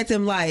just looking at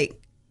them like,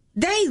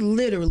 they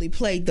literally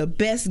played the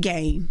best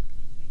game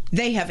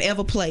they have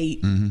ever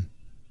played.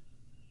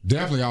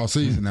 Definitely all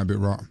season, that Bit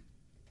Rock.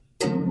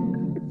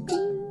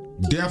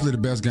 Definitely the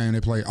best game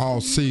they played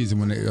all season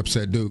when they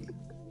upset Duke.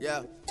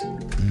 Yeah.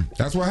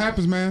 That's what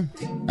happens, man.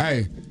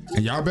 Hey,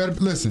 and y'all better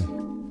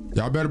listen.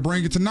 Y'all better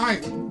bring it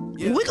tonight.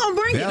 Yeah. We're going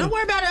to bring it. Don't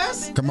worry about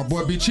us. Cause my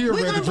boy B. Chill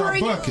ready to drop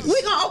buckets.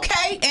 We're going to,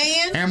 okay,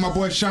 and my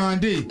boy Sean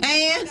D.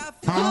 And?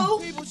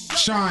 Who?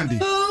 Sean D.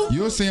 Who?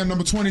 You'll see him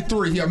number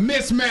 23. He a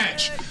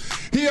mismatch.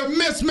 He a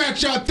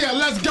mismatch out there.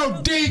 Let's go,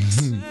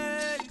 Deeks.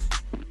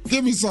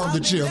 Give me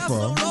something to cheer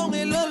for.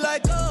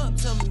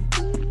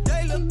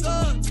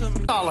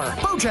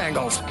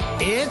 Bojangles.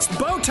 It's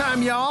bow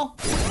time, y'all.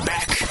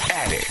 Back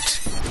at it.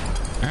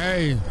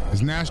 Hey,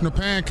 it's National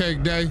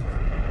Pancake Day.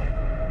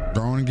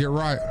 Go on and get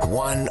right.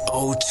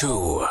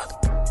 102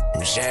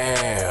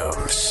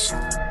 Jams.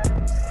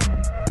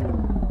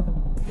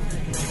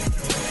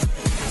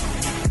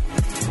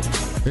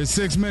 It's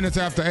 6 minutes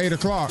after 8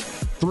 o'clock.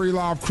 3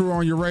 Live Crew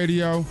on your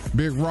radio.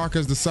 Big Rock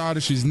has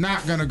decided she's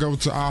not going to go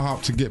to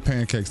IHOP to get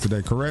pancakes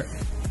today, correct?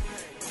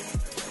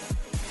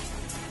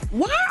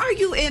 Why are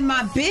you in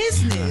my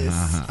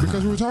business?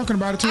 Because we were talking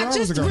about it 2 hours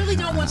ago. I just really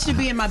don't want you to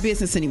be in my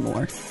business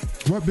anymore.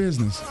 What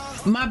business?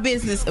 My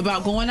business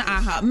about going to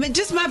IHOP.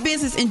 Just my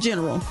business in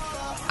general.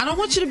 I don't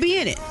want you to be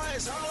in it.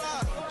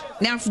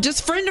 Now,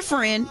 just friend to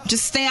friend,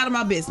 just stay out of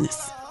my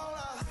business.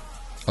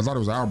 I thought it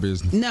was our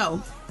business.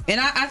 No. And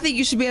I think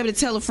you should be able to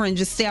tell a friend,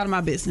 just stay out of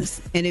my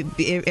business. And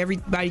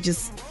everybody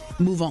just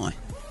move on.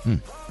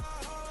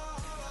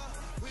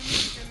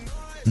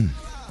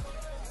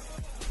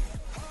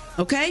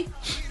 Okay?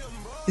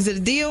 Is it a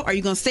deal? Are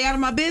you going to stay out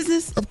of my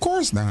business? Of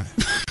course not.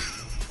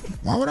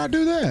 Why would I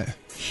do that?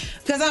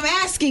 Because I'm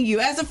asking you,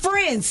 as a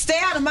friend, stay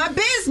out of my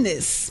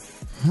business.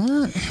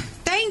 All right.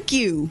 Thank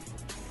you.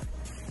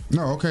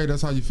 No, okay,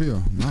 that's how you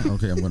feel. Not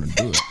okay, I'm going to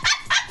do it.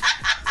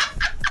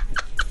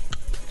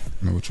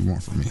 I know what you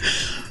want from me.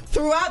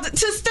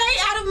 To stay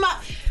out of my...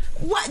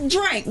 What,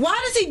 Drake? Why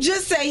does he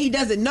just say he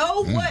doesn't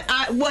know what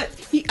I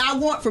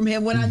want from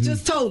him when I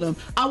just told him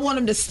I want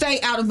him to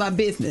stay out of my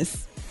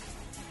business?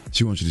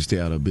 She wants you to stay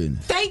out of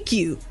business. Thank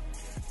you.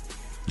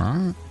 All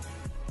right.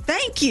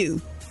 Thank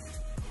you.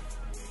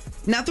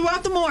 Now,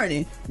 throughout the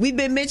morning, we've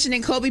been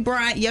mentioning Kobe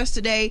Bryant.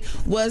 Yesterday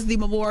was the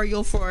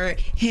memorial for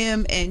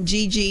him and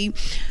Gigi.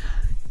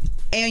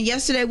 And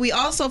yesterday, we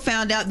also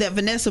found out that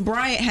Vanessa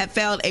Bryant had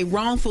filed a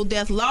wrongful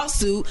death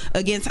lawsuit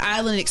against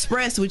Island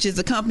Express, which is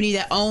a company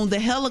that owned the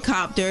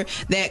helicopter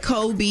that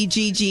Kobe,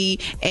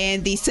 Gigi,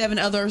 and the 7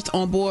 others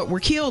on board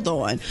were killed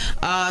on.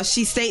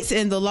 She states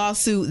in the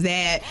lawsuit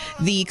that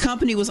the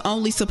company was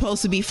only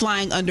supposed to be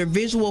flying under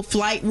visual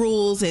flight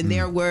rules, and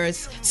there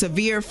was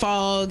severe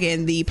fog,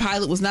 and the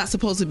pilot was not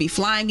supposed to be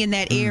flying in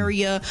that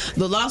area.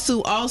 The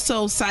lawsuit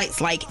also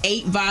cites like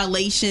 8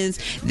 violations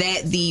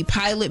that the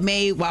pilot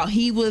made while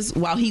he was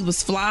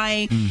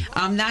flying.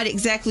 I'm not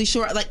exactly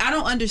sure. Like, I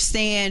don't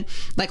understand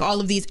like all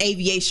of these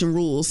aviation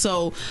rules.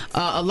 So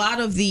a lot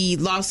of the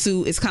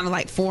lawsuit is kind of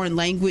like foreign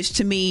language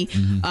to me.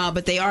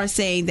 But they are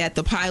saying that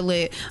the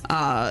pilot,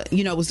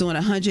 was doing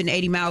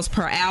 180 miles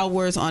per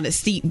hour on a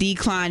steep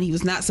decline. He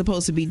was not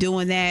supposed to be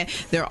doing that.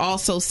 They're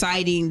also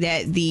citing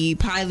that the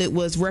pilot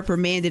was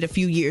reprimanded a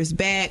few years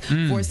back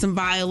for some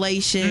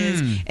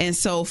violations. And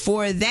so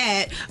for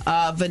that,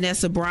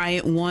 Vanessa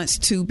Bryant wants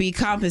to be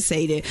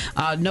compensated.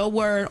 No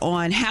word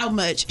on how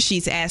much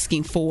she's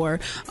asking for,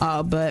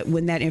 but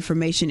when that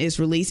information is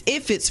released,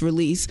 if it's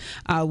released,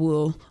 I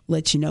will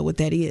let you know what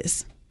that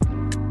is.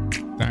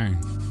 Dang.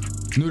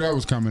 Knew that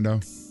was coming, though.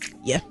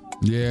 Yeah.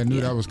 Yeah, knew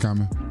that was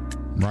coming.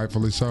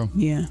 Rightfully so.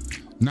 Yeah.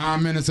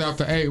 9 minutes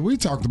after 8, we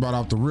talked about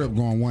off the rip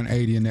going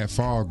 180 in that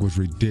fog was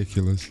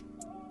ridiculous.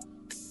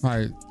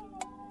 Like,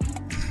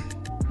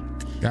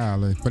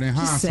 golly. But in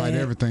hindsight,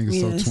 everything is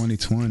so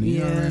 2020.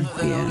 Yeah.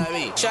 You know what I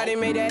mean? Shawty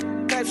made that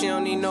clap, she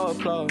don't need no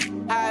applause.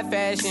 High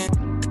fashion.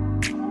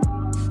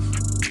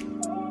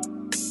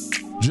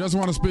 Just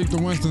want to speak to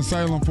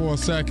Winston-Salem for a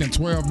second.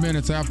 12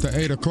 minutes after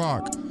 8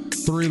 o'clock.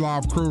 3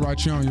 Live Crew right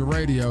here on your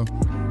radio.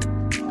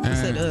 And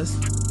said us.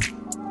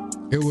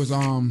 It was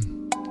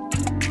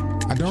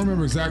I don't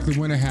remember exactly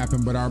when it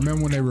happened, but I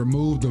remember when they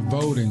removed the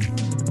voting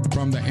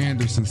from the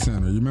Anderson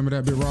Center. You remember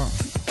that, Big Rock?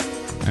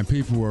 And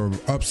people were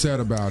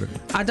upset about it.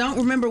 I don't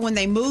remember when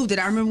they moved it.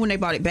 I remember when they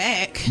brought it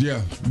back.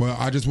 Yeah, well,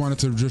 I just wanted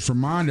to just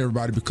remind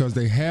everybody, because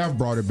they have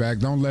brought it back,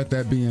 don't let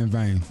that be in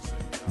vain.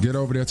 Get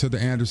over there to the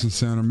Anderson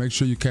Center. Make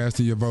sure you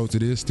cast in your votes.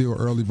 It is still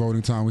early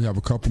voting time. We have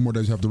a couple more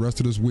days. You have the rest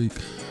of this week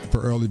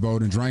for early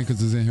voting.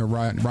 Drankins is in here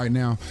right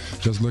now,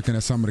 just looking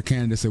at some of the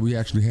candidates that we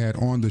actually had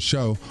on the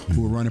show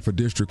who were running for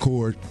district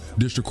court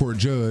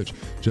judge,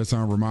 just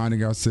on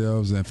reminding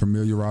ourselves and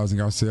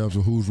familiarizing ourselves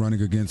with who's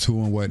running against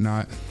who and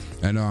whatnot.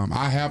 And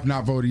I have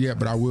not voted yet,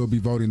 but I will be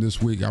voting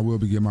this week. I will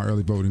be getting my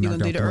early voting. You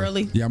gonna do the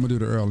early? Yeah, I'm gonna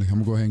do the early. I'm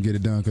gonna go ahead and get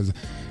it done, because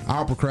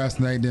I'll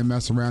procrastinate, then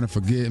mess around and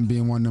forget, and be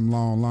in one of them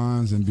long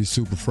lines and be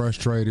super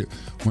frustrated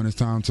when it's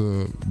time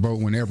to vote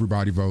when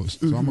everybody votes.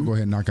 So I'm gonna go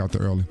ahead and knock out the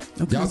early.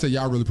 Okay. Y'all say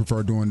y'all really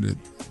prefer doing it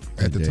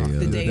at the time.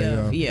 The day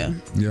of. Yeah.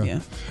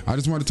 I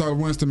just wanted to talk to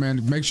Winston,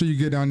 man. Make sure you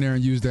get down there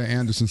and use that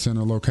Anderson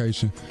Center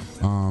location.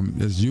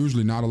 There's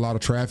usually not a lot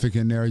of traffic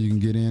in there. You can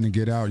get in and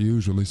get out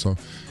usually. So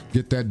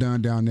get that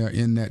done down there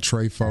in that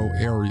Trefo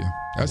area.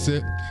 That's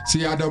it.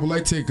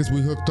 CIAA tickets.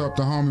 We hooked up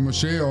the homie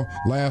Michelle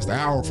last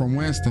hour from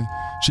Winston.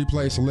 She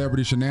played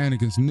Celebrity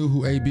Shenanigans. Knew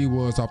who AB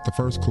was off the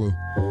first clue.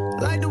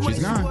 Like the way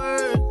She's gone.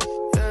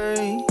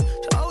 she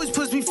always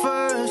puts me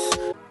first.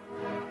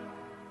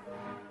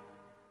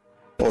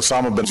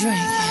 Osama bin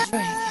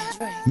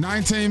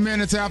 19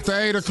 minutes after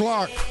 8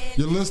 o'clock.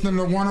 You're listening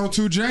to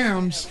 102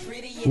 Jams.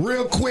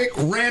 Real quick,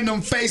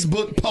 random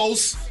Facebook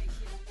post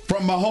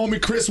from my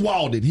homie Chris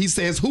Walden. He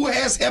says, "Who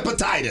has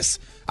hepatitis?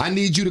 I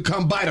need you to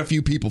come bite a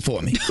few people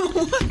for me."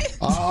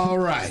 All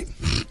right.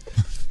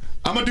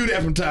 I'm gonna do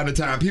that from time to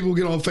time. People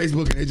get on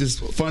Facebook and they just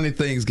funny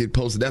things get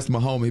posted. That's my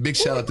homie. Big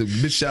shout out to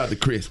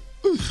Chris.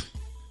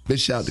 Big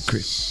shout out to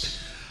Chris.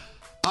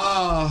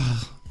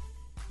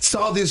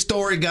 Saw this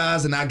story,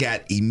 guys, and I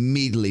got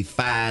immediately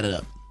fired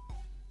up.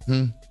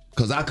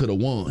 Cause I could have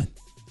won.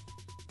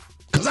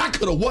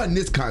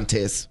 This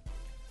contest.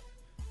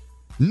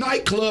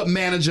 Nightclub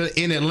manager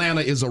in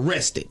Atlanta is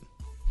arrested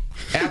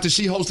after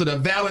she hosted a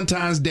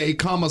Valentine's Day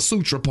Kama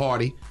Sutra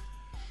party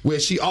where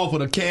she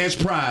offered a cash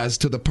prize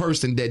to the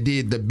person that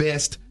did the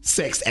best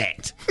sex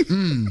act.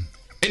 In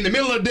the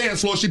middle of the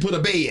dance floor, she put a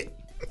bed.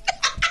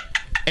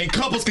 And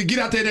couples could get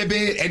out there in that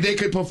bed and they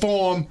could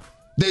perform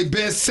their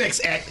best sex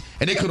act,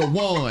 and they could have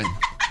won.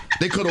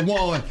 They could have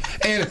won.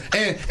 And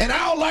I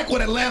don't like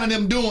what Atlanta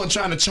them doing,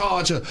 trying to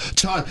charge her.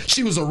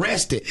 She was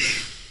arrested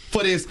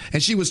for this,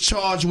 and she was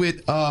charged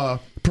with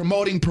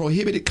promoting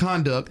prohibited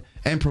conduct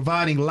and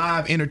providing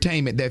live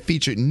entertainment that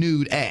featured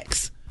nude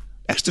acts.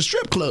 That's the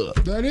strip club.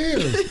 That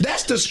is.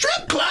 That's the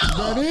strip club.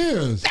 That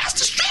is. That's the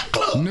strip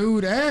club.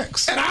 Nude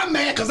acts. And I'm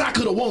mad because I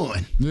could have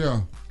won.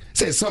 Yeah.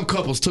 Said some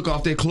couples took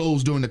off their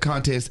clothes during the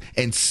contest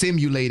and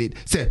simulated.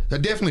 Said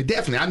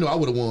definitely. I know I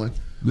would have won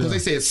because they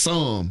said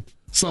some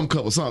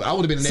couples. I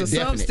would have been in that. So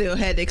some still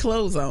had their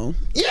clothes on.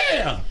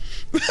 Yeah.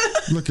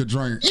 Look at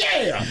Drink.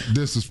 Yeah.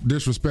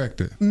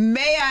 Disrespected.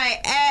 May I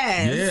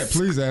ask? Yeah,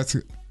 please ask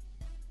it.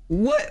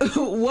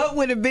 What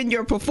would have been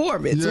your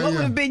performance? What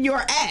would have been your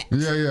act?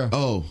 Yeah.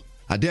 Oh,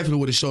 I definitely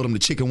would have showed them the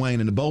chicken wing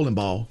and the bowling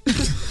ball.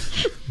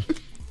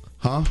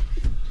 Huh?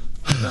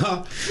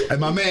 And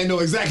my man know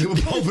exactly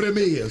what both of them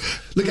is.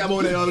 Look how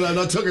over there,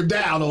 I took him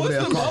down over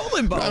there. What's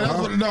the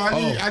bowling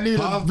ball? I need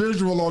a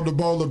visual on the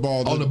bowling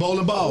ball. On the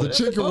bowling ball. The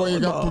chicken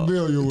wing I'm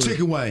familiar with.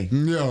 Chicken wing.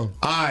 Yeah. All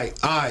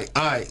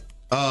right.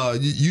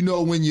 You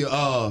know when you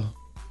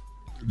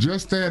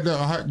just stand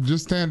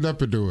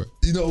up and do it.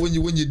 You know when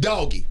you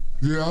doggy.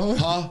 Yeah.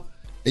 Huh?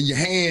 And your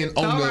hand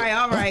on your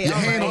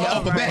hand on the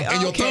upper back,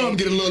 and your thumb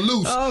get a little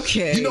loose.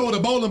 Okay. You know what the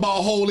bowling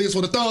ball hole is,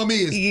 where the thumb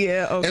is.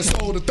 Yeah. Okay. And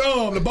so the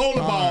bowling ball.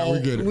 Right, we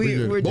get it.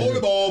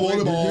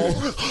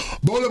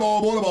 Bowling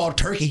ball,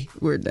 turkey.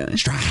 We're done.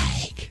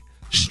 Strike,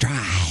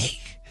 turkey.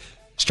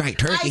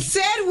 I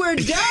said we're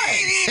done.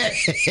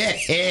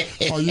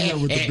 Oh, you're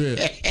done with the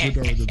bit. We're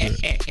done with the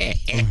bit.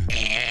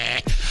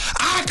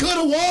 I could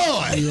have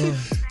won. Yeah.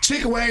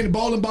 Chicken wing, the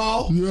bowling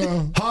ball.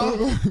 Yeah.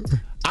 Huh?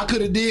 I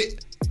could have did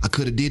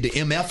the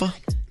MF'er.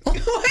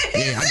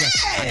 Yeah,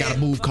 I got a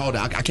move called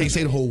I can't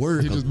say the whole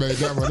word. He just made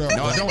that one up.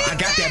 No, I don't. I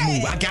got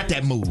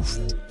that move.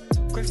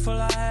 Grateful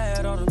I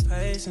had all the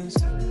patience.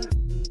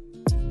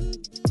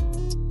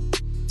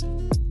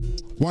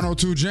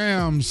 102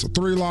 Jams,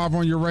 3 Live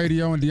on your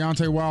radio, and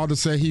Deontay Wilder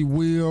said he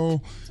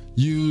will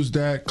use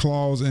that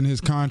clause in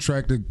his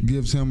contract that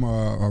gives him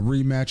a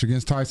rematch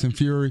against Tyson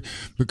Fury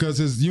because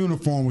his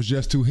uniform was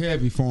just too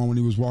heavy for him when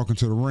he was walking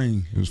to the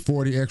ring. It was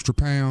 40 extra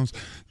pounds.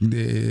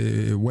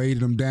 It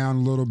weighted him down a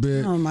little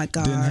bit. Oh my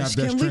gosh. Didn't have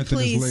that Can we strength in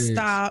his please legs.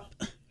 stop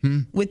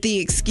with the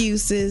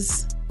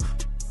excuses?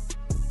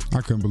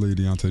 I couldn't believe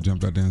Deontay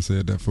jumped out there and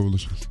said that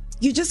foolishness.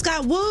 You just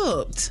got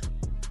whooped.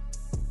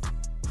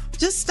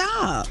 Just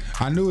stop.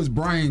 I knew his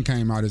brain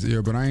came out his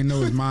ear, but I didn't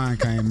know his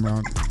mind came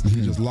out.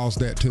 He just lost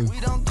that too.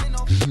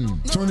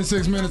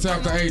 26 minutes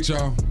after 8,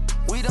 y'all.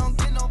 We don't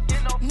get no.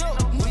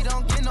 We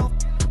don't get no.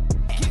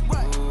 Get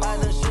right. I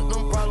done shook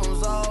them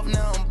problems off.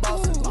 Now I'm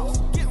bossing.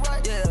 Get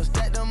right. Yeah,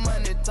 stack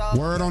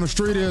Word on the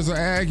street is an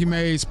Aggie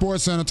made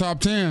Sports Center top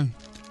 10.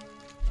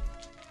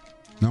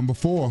 Number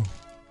 4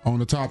 on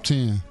the top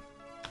 10.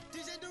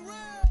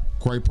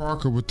 Quay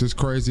Parker with this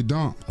crazy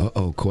dunk.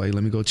 Quay,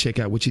 let me go check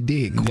out what you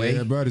did, Quay.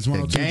 Yeah, buddy, it's the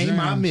 102 game Jams.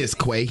 I missed,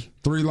 Quay.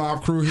 3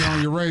 Live Crew here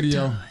on your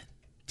radio.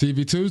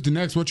 TV Tuesday.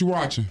 Next, what you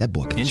watching? That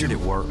boy injured at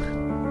work.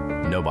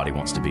 Nobody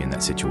wants to be in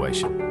that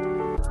situation.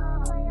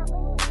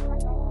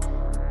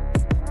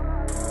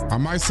 I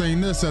might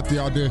sing this at the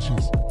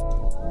auditions.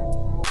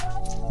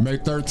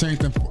 March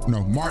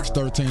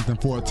 13th and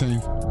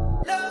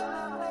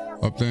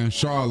 14th. Up there in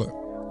Charlotte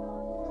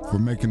for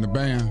Making the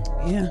Band.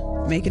 Yeah,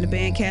 Making the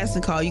Band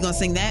casting call. You gonna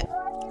sing that?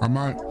 I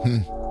might.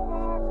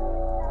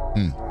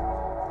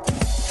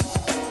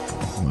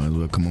 Might as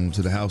well come on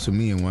to the house with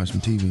me and watch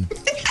some TV.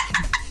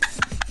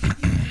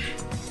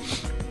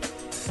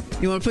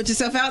 You want to put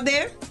yourself out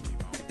there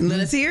and let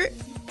us hear it?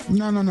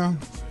 No. You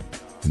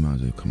might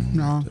as well come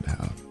on to the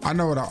house. I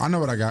know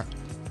what I got.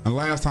 And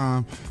last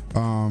time,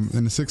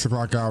 in the 6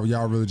 o'clock hour,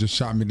 y'all really just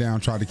shot me down,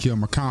 tried to kill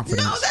my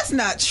confidence. No, that's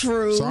not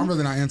true. So I'm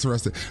really not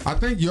interested. I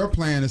think your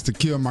plan is to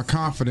kill my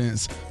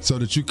confidence so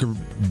that you can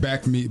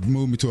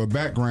move me to a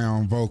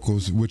background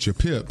vocals with your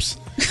Pips,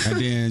 and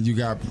then you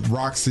got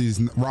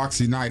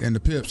Roxie Knight and the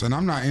Pips, and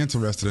I'm not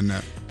interested in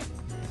that.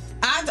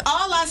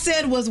 All I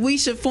said was we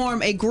should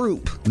form a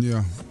group.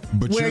 Yeah.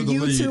 But where you're the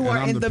you lead, two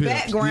are in the Pips.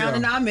 background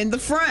and I'm in the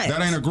front.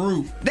 That ain't a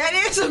group. That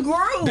is a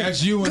group.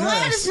 That's you and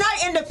Gladys us.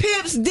 Knight and the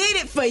Pips did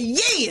it for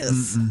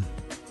years.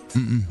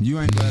 You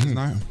ain't Gladys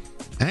Knight.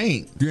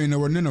 You ain't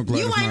nowhere near no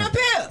Gladys Knight. You ain't a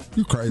Pip.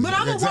 You crazy. But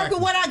I'm going to work with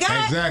what I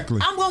got.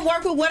 Exactly. I'm going to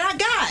work with what I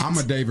got. I'm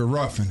a David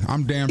Ruffin.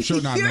 I'm damn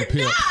sure not no Pip.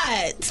 You're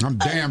not. I'm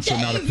damn sure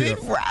not a Pip.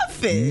 David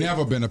Ruffin.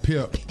 Never been a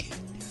Pip.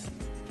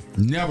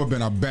 Never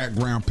been a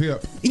background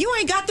Pip. You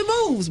ain't got the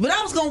moves, but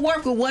I was going to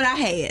work with what I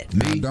had.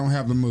 Me don't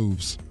have the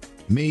moves.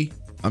 Me,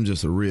 I'm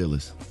just a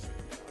realist.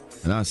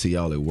 And I see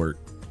y'all at work.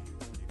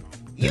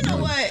 You know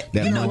what?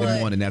 That Monday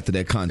morning after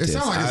that contest,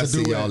 I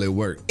see y'all at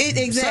work.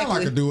 Exactly. Sound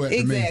like a duet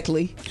to me.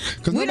 Exactly.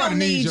 Because nobody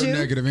needs your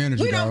negative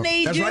energy, We don't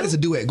need That's you. right, it's a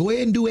duet. Go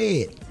ahead and do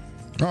it.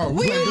 Oh,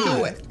 We gonna are.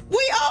 do it.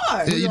 We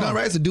are. Yeah, you know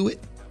right, it's a duet.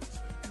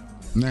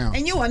 Now.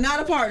 And you are not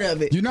a part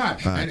of it. You're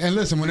not. Right. And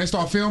listen, when they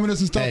start filming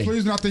this and stuff,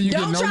 please not think you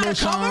Don't get no try little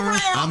to come shine.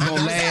 around. I'm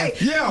gonna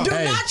laugh. Yeah. Do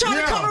not try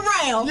to come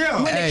around.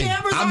 Yeah. When the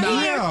cameras are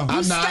here,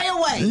 you stay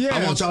away. Yeah.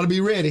 I want y'all to be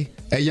ready.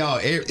 Hey,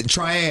 y'all,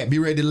 Triad, be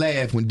ready to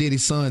laugh when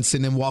Diddy's son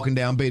sitting there walking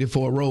down Beatty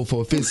Ford Road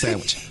for a fish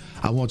sandwich.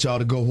 I want y'all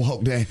to go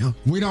walk down.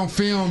 We don't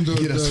film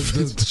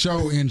the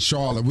show in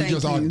Charlotte. We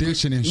just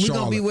audition in Charlotte. We're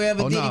going to be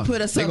wherever Diddy put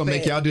us They up gonna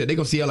make at. y'all do it. They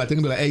gonna see y'all like, they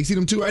gonna be like, hey, see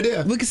them two right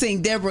there? We could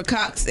sing Deborah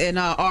Cox and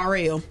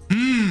RL.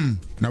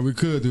 Now, we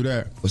could do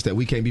that. What's that?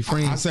 We can't be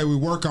friends? I say we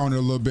work on it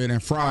a little bit,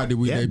 and Friday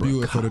we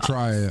debut it for the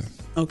Triad.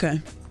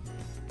 Okay.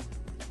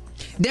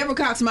 Deborah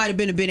Cox might have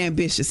been a bit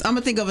ambitious. I'm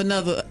gonna think of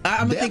another.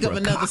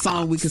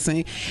 Song we could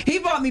sing. He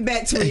brought me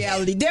back to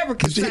reality. Deborah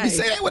can sing. Did he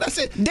say what I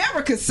said?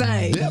 Deborah can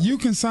sing. You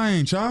can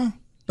sing, child.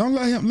 Don't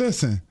let him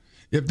listen.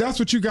 If that's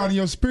what you got in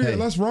your spirit,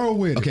 let's roll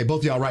with it. Okay, both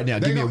of y'all right now,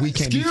 give me a We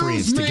Can't Be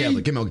Friends together.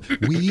 Give me a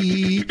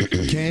We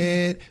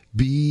Can't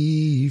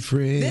Be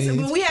Friends.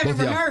 Listen, but we haven't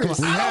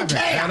rehearsed. We haven't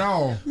at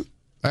all.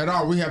 At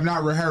all. We have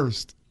not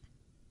rehearsed.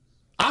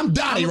 I'm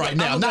Dottie right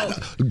now.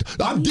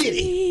 I'm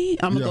Diddy.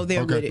 I'm going to go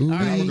there with it. All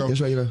right.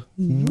 That's right, you go.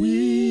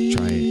 We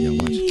Try it. Y'all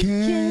watch.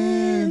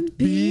 can't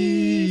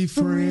be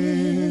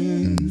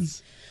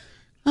friends.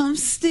 I'm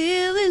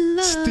still in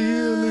love.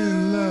 Still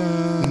in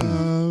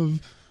love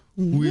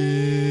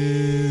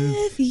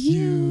with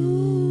you.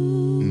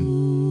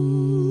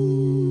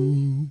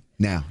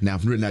 Now,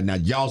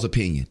 y'all's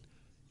opinion.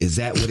 Is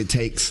that what it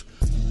takes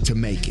to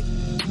make it?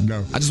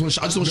 No. I just want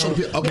to show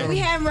people. Okay. But we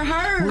haven't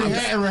rehearsed. We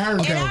hadn't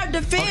rehearsed. In our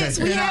defense,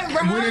 we haven't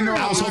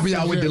rehearsed. I was hoping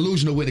y'all went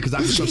delusional with it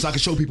because I could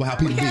show people how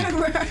people be. I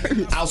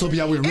was hoping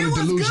y'all went really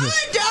delusional.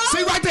 Good, dog.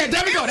 See right there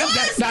we go.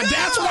 That's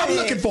what I'm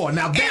looking for.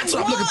 Now that's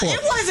what I'm looking for.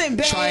 It wasn't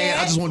bad. Try it.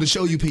 I just wanted to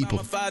show you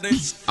people. I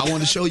wanted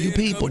to show you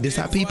people. This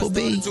how people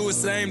be. The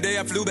same day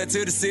I flew back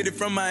to the city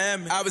from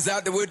Miami. I was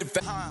out there with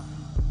the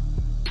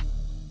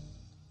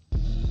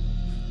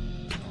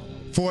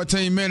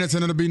 14 minutes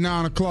and it'll be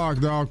 9 o'clock,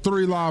 dog.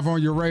 3 live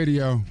on your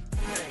radio.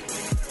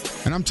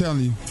 And I'm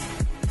telling you,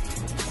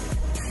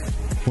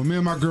 when me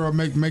and my girl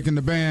making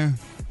the band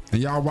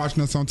and y'all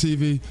watching us on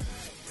TV,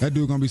 that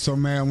dude gonna be so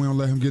mad we don't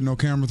let him get no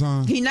camera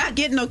time. He not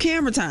getting no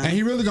camera time. And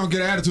he really gonna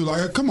get attitude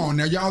like, hey, come on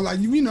now, y'all, like,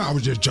 you know I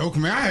was just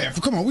joking, man.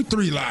 Come on, we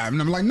 3 live.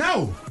 And I'm like,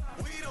 no.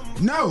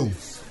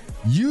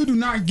 You do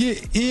not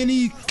get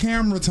any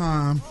camera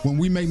time when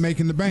we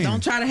making the band.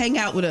 Don't try to hang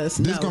out with us.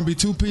 This gonna be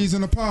 2 peas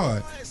in a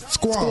pod.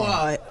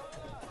 Squad.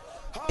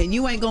 And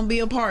you ain't gonna be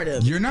a part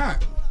of it. You're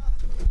not.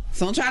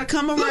 So don't try to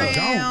come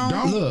around.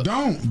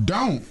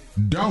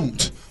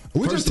 Don't.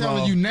 We're just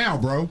telling you now,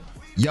 bro.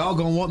 Y'all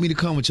gonna want me to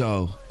come with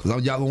y'all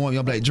because y'all gonna want me.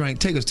 I'm like, Drink,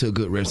 take us to a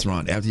good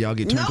restaurant after y'all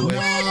get turned away,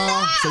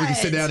 so we can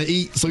sit down and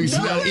eat. So we can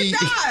sit down and eat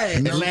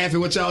and laugh at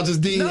what y'all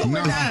just did. No,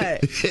 we're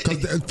not.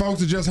 Because folks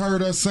have just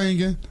heard us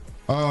singing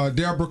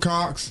Deborah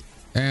Cox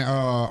and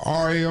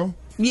RL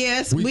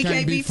Yes, we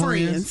can't be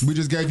friends. We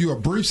just gave you a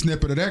brief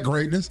snippet of that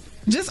greatness.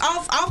 Just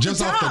off the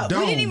top. We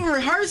didn't even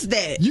rehearse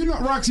that. You know,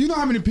 Roxie, you know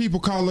how many people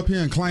call up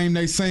here and claim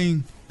they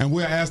sing, and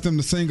we'll ask them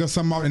to sing us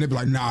something, and they be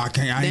like, "Nah, I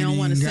can't. They don't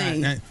want to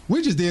sing."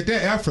 We just did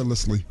that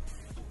effortlessly.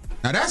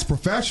 Now that's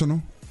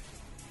professional.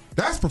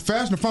 That's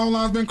professional. Phone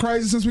line's been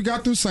crazy since we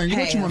got through singing.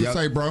 What you want to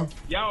say, bro?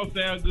 Y'all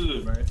sound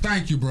good, man.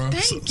 Thank you, bro.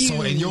 Thank you.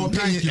 So in your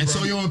opinion,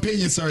 your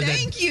opinion, sir,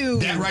 Thank you.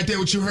 That right there,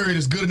 what you heard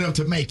is good enough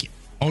to make it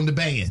on the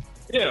band.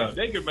 Yeah,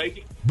 they can make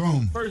it.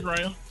 Boom. First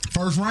round.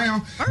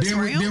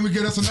 Then we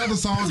get us another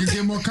song and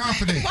get more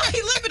confident. Why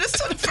he limit us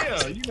to the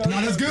first? Yeah, you know.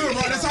 No, that's good,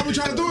 right? That's all we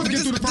try to do is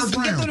get through the first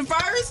round. Get through the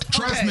first?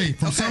 Trust me,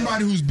 from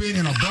somebody who's been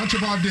in a bunch of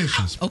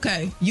auditions.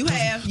 Okay, you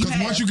have. Because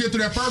once you get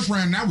through that first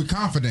round, now we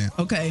confident.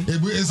 Okay.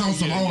 It's on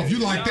some, if you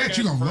like that,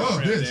 you're going to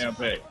love this.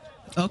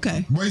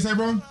 Okay. What you say,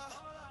 bro?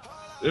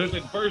 It was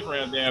in the first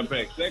round down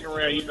pack. Second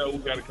round, we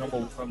got to come up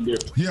with something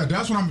different. Yeah,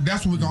 that's when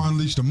we're gonna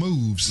unleash the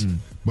moves.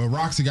 But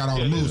Roxie got all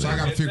the moves, so I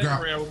got to figure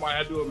out. Second round, we might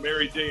have to do a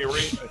Mary J. and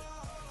Red.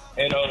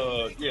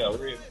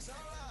 Red.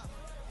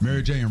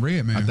 Mary J. and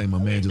Red, man. I think my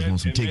man just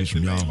wants some tickets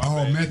from y'all.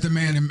 Oh, Method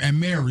Man and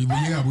Mary.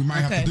 Well, yeah, we might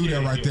have to do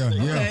that right there.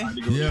 Yeah.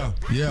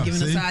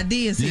 Giving us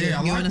ideas here. Yeah,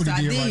 I like what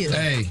he did right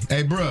there.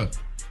 Hey, bro.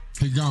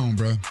 He gone,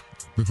 bro.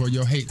 Before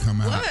your hate come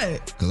out.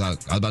 What? Because I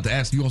was about to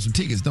ask you want some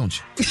tickets, don't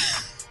you?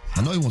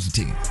 I know you want some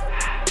tickets.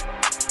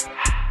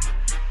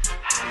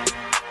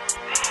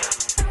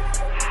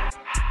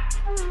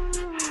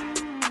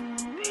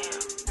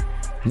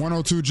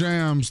 102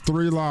 Jams,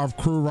 3 Live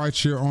Crew right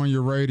here on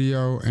your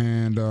radio.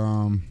 And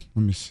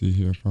let me see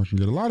here if I can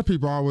get a lot of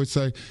people always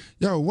say,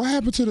 yo, what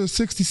happened to the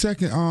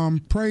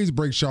 60-second praise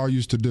breaks y'all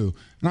used to do?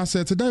 And I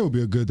said today would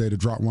be a good day to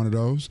drop one of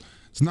those.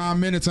 It's 9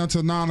 minutes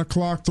until 9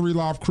 o'clock, 3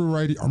 Live Crew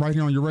right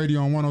here on your radio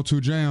on 102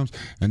 Jams.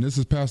 And this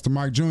is Pastor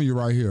Mike Jr.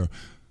 right here.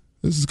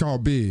 This is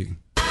called Big.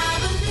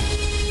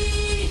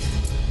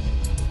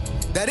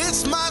 That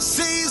it's my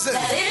season.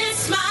 That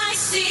it's my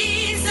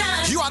season.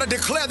 You ought to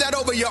declare that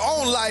over your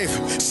own life.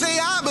 Say,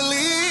 I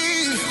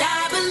believe.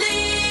 I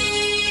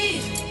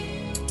believe.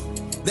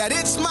 That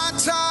it's my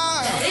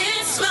time. That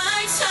it's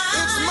my time.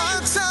 It's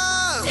my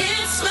time.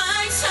 It's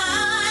my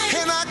time.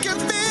 And I can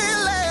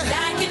feel it.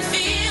 I can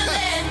feel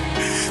it.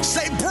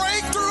 Say,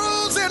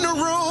 breakthroughs in the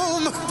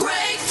room.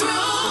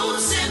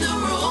 Breakthroughs in the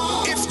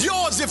room. It's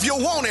yours if you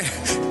want it.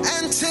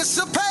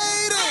 Anticipating.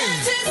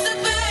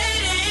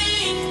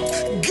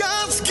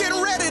 God's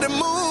getting ready to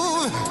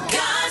move.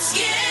 God's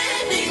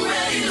getting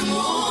ready to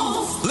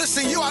move.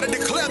 Listen, you ought to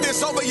declare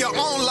this over your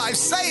own life.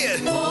 Say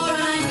it.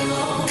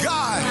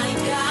 God,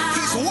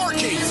 He's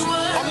working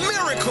a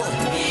miracle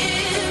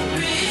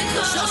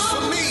just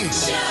for me.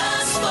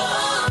 Just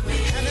for me.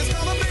 And it's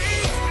gonna be.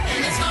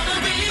 And it's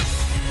gonna be.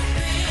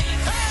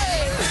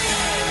 Hey,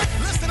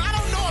 listen, I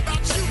don't know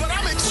about you, but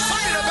I'm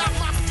excited about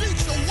my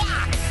future.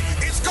 Why?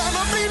 It's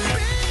gonna be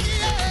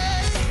big.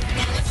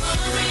 And it's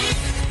gonna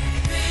be.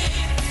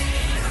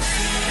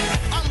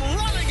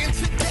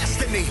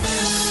 Destiny,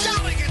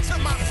 shouting into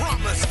my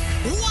promise.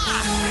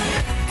 Why?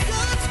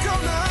 God's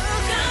gonna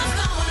open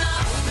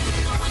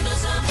the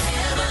windows of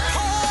heaven.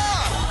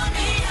 Pour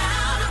me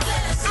out a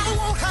blessing. I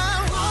won't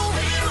have room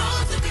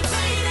to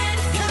contain it.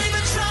 Can't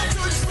even try to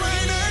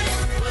explain it.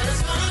 But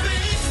it's gonna be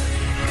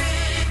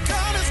big.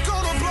 God is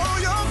gonna blow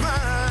your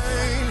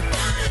mind.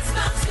 God is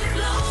about to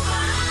blow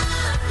my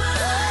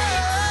mind.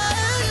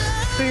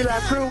 3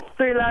 Live Crew,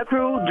 3 Live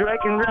Crew,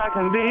 Drake and Rock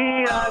and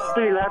B-Rock.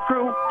 3 Live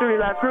Crew, 3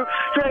 Live Crew,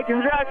 Drake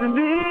and Rock and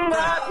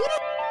B-Rock.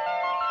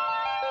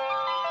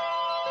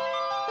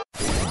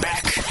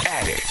 Back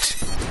at it.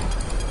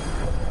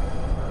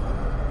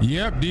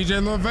 Yep,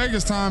 DJ Lil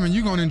Vegas time, and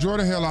you're going to enjoy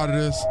the hell out of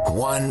this.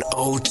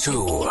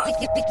 102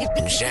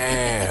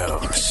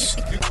 Jams.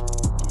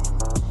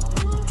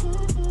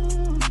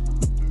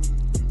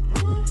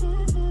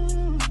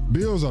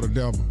 Bills are the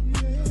devil.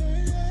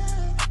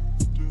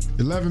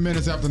 11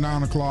 minutes after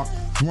 9 o'clock.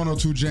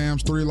 102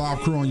 Jams, 3 Live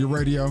Crew on your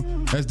radio.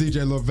 That's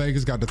DJ Lil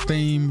Vegas, got the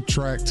theme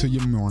track to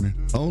your morning.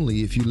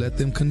 Only if you let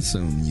them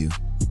consume you.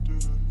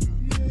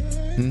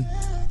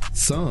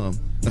 Some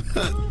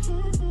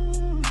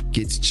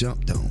gets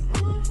jumped on.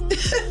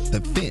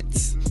 The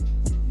fence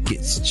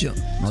gets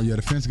jumped. Oh yeah,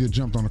 the fence gets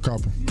jumped on a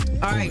couple.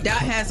 All right, Daht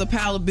has a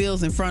pile of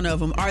bills in front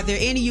of him. Are there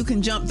any you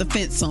can jump the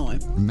fence on?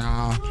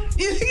 Nah.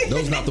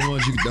 Those not the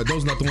ones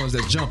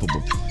that's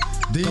jumpable.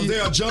 Because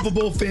there are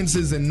jumpable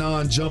fences and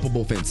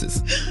non-jumpable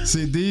fences.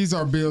 See, these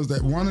are bills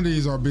that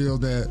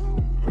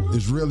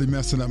is really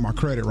messing up my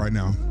credit right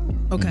now.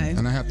 Okay.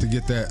 And I have to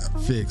get that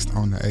fixed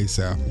on the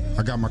ASAP.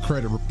 I got my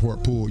credit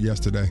report pulled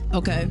yesterday.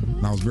 Okay.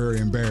 And I was very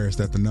embarrassed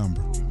at the number.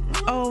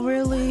 Oh,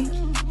 really?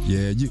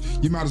 Yeah,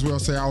 you might as well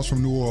say I was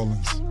from New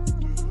Orleans.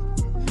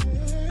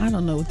 I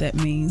don't know what that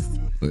means.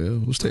 Well,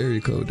 what's the area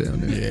code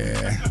down there?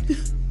 Yeah.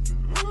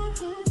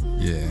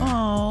 Yeah.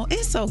 Oh,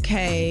 it's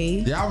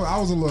okay. Yeah, I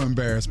was a little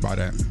embarrassed by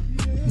that.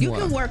 You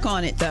can work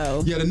on it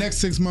though. Yeah, the next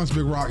 6 months,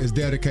 Big Rock is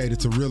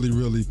dedicated to really,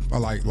 really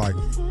like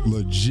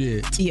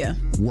legit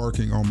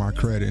working on my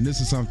credit. And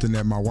this is something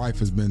that my wife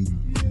has been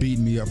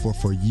beating me up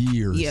for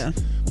years. Yeah.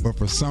 But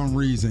for some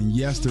reason,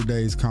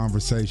 yesterday's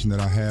conversation that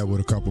I had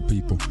with a couple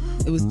people,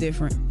 it was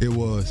different. It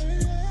was.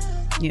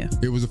 Yeah.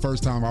 It was the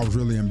first time I was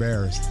really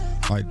embarrassed.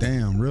 Like,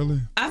 damn, really?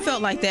 I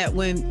felt like that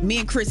when me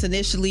and Chris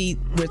initially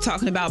were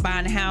talking about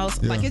buying a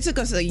house. Yeah. Like, it took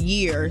us a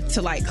year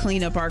to like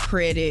clean up our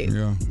credit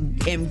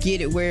and get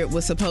it where it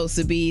was supposed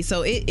to be.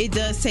 So it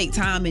does take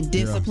time and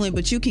discipline,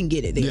 but you can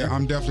get it there. Yeah,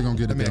 I'm definitely gonna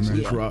get it there,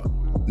 man.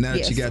 Now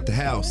that you got the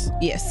house,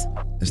 yes,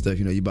 and stuff,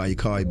 you know, you buy your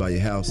car, you buy your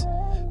house.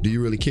 Do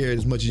you really care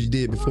as much as you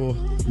did before?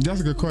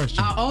 That's a good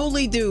question. I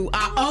only do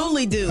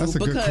That's a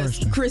good because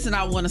question. Chris and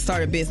I want to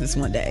start a business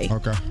one day.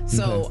 Okay.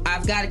 So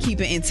I've got to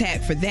keep it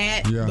intact for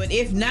that. Yeah. But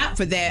if not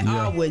for that,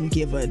 Yeah. I wouldn't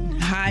give a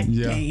hot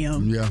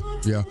damn. Yeah.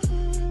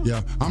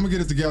 I'm gonna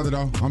get it together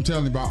though. I'm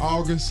telling you, by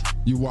August,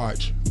 you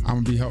watch.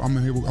 I'm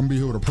gonna be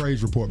here with a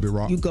praise report, Big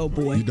Rock. You go,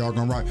 boy. You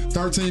doggone right.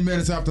 13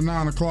 minutes after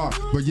 9 o'clock.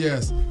 But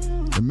yes,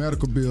 the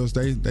medical bills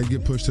they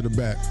get pushed to the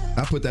back.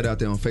 I put that out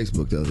there on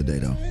Facebook the other day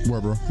though.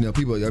 Where, bro? You know,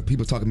 people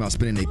talking about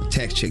spending their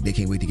tax check. They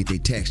can't wait to get their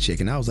tax check.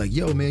 And I was like,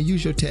 yo, man,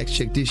 use your tax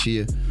check this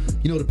year,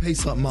 you know, to pay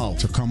something off.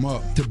 To come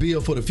up. To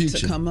build for the future.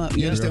 To come up,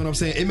 You understand what I'm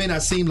saying? It may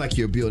not seem like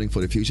you're building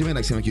for the future. It may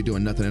not seem like you're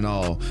doing nothing at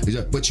all.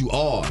 But you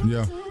are.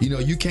 Yeah. You know,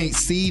 you can't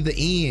see the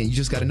end. You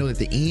just got to know that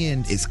the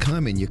end is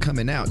coming. You're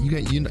coming out.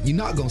 You're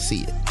not going to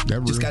see it.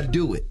 That just got to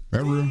do it.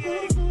 That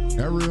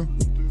real.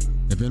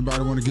 If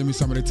anybody want to give me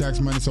some of their tax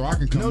money so I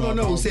can come up.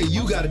 No. Say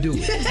you got to do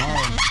it.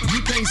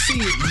 You can't see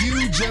it.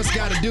 You just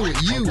got to do it.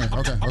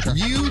 Okay.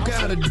 You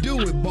got to do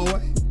it, boy.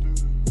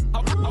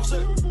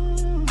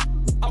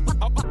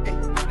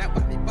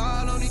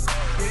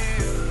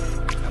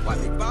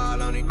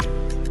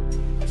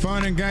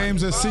 Fun and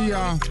games at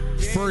CI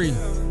free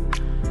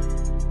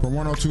for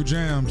 102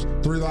 Jams.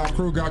 3 Live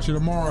Crew got you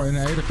tomorrow in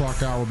the 8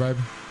 o'clock hour, baby.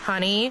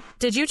 Honey,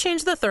 did you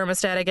change the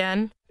thermostat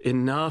again?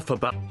 Enough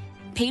about...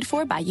 Paid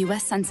for by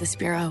U.S. Census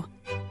Bureau.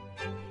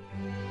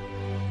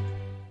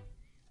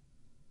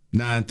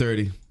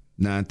 9:30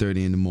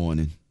 in the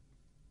morning.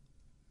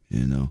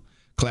 You know,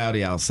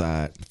 cloudy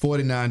outside.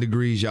 49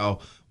 degrees,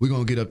 y'all. We're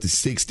going to get up to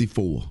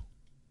 64.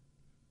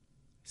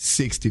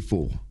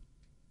 64.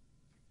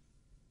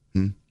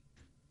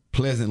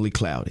 Pleasantly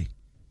cloudy.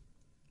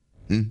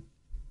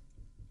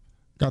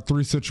 Got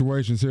 3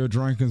 situations here.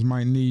 Drankins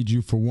might need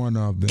you for one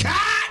of them.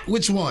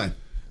 Which one?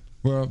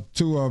 Well,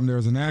 2 of them.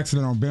 There's an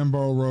accident on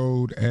Bimbo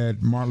Road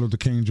at Martin Luther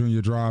King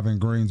Jr. Drive in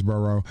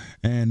Greensboro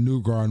and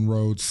New Garden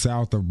Road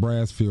south of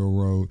Brassfield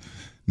Road.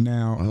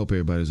 Now, I hope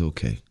everybody's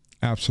okay.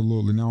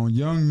 Absolutely. Now, on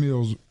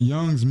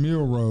Young's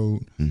Mill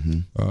Road,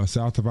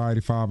 south of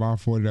I-85,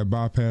 I-40, that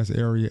bypass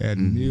area at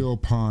Mill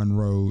Pond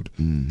Road,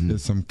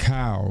 there's some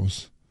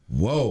cows.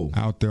 Whoa.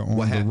 Out there on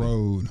the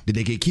road. Did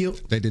they get killed?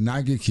 They did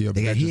not get killed.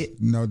 They got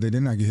hit? No, they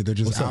did not get hit. They're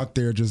just out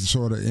there just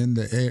sort of in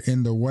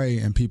the way,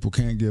 and people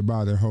can't get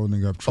by. They're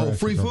holding up traffic. Oh,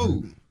 free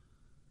food.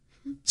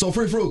 So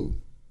free food.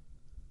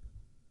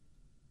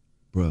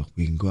 Bro,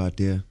 we can go out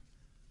there.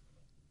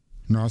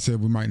 No, I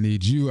said we might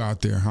need you out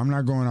there. I'm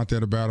not going out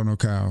there to battle no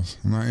cows.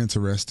 I'm not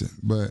interested.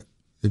 But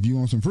if you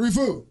want some free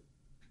food,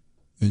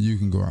 then you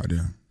can go out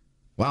there.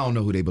 Well, I don't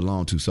know who they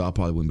belong to, so I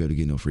probably wouldn't be able to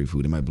get no free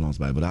food. They might belong to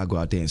somebody, but I'll go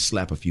out there and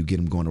slap a few, get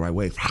them going the right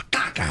way.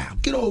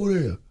 Get over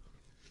there.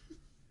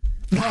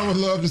 I would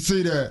love to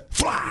see that.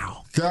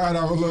 God,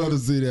 I would love to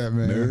see that,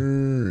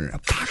 man.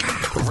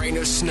 Rain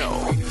or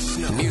snow,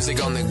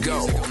 music on the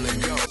go.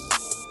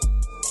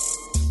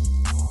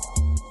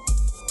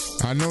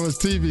 I know it's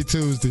TV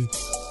Tuesday,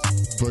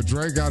 but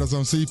Drake got us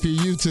on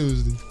CPU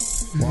Tuesday.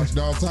 Watched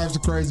all types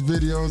of crazy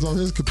videos on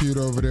his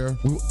computer over there.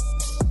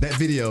 That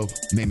video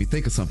made me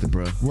think of something,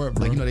 bro. What,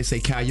 bro? Like, you know, they say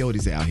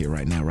coyotes are out here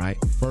right now, right?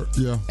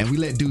 Yeah. And we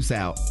let Deuce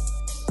out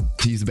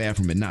to use the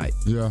bathroom at night.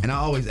 Yeah. And I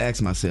always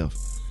ask myself,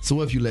 so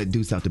what if you let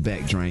Deuce out the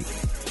back drink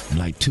and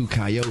like 2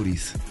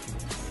 coyotes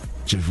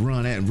just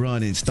run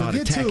and start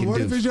attacking What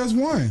Deuce? if it's just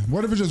one?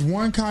 What if it's just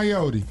one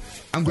coyote?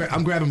 I'm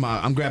grabbing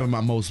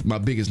my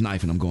biggest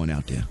knife and I'm going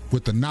out there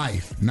with the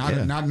knife,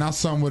 not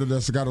somewhere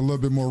that's got a little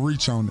bit more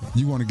reach on it.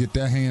 You want to get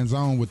that hands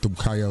on with the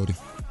coyote.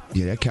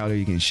 Yeah, that coyote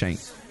getting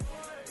shanked.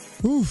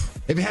 Oof.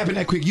 If it happened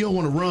that quick, you don't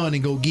want to run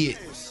and go get.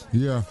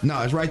 Yeah.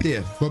 No, it's right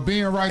there. But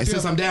being right and there.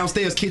 Since I'm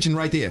downstairs, kitchen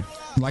right there.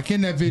 Like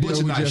in that video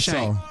Butcher we just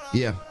shank. saw.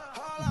 Yeah.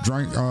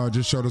 Drink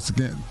just showed us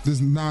again.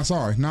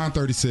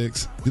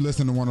 9:36. You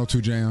listen to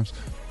 102 Jams.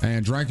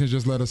 And Drankins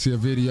just let us see a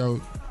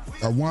video.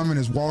 A woman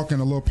is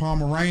walking a little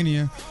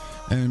Pomeranian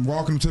and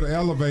walking to the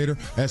elevator.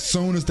 As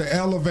soon as the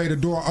elevator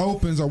door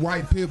opens, a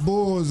white pit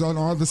bull is on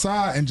the other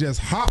side and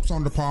just hops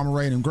on the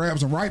Pomeranian,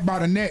 grabs him right by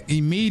the neck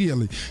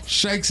immediately,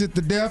 shakes it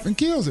to death and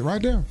kills it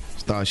right there.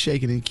 Start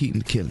shaking and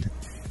keeping killing it.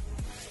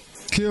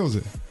 Kills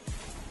it.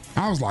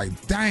 I was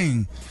like,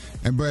 dang.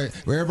 But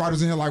everybody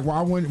was in here like,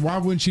 why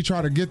wouldn't she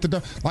try to get the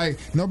dog? Like,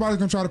 nobody's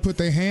gonna try to put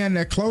their hand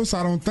that close,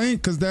 I don't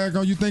think, because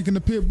you thinking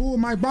the pit bull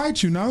might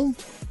bite you, no?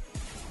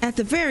 At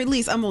the very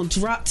least, I'm gonna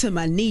drop to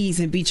my knees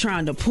and be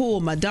trying to pull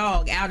my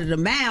dog out of the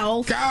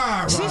mouth.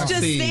 God, she's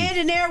just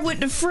standing there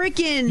with the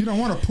freaking. You don't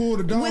want to pull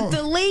the dog with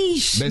the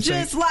leash,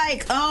 just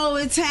like, oh,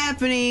 it's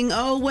happening.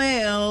 Oh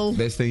well.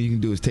 Best thing you can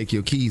do is take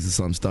your keys or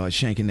something, start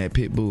shanking that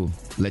pit bull.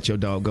 Let your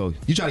dog go.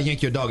 You try to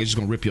yank your dog, it's just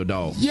gonna rip your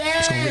dog. Yes.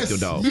 It's gonna rip your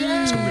dog.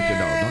 It's gonna rip your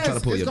dog. Don't try to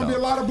pull your dog. It's gonna be a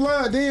lot of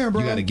blood then,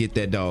 bro. You gotta get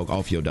that dog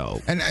off your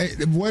dog. And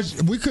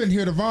we couldn't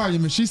hear the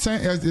volume. And she's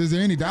saying, is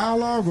there any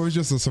dialogue or is it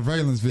just a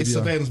surveillance video? It's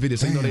surveillance video,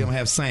 so you know they don't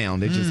have sound.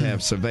 They just have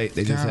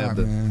They just have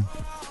the. Man.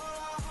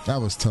 That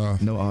was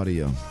tough. No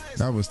audio.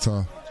 That was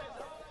tough.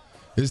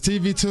 It's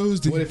TV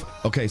Tuesday. What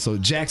if? Okay, so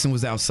Jackson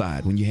was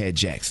outside when you had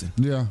Jackson.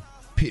 Yeah.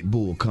 Pit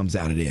bull comes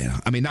out of there.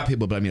 I mean, not pit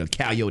bull, but I mean a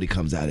coyote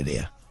comes out of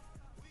there.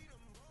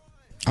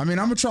 I mean,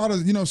 I'm gonna try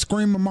to,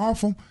 scream him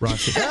off him.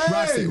 Roxie.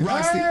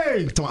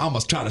 I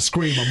almost try to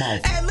scream him off.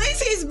 At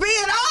least he's being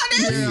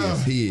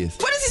honest. He is.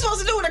 What is he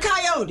supposed to do with a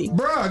coyote?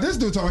 Bruh, this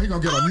dude told me he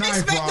gonna get a knife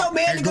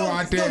and go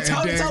out there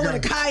and with a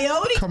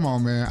coyote. Come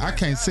on, man. I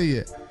can't see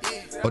it.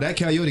 Oh, that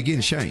coyote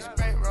getting shanked.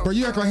 But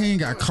you act like he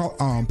ain't got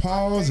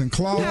paws and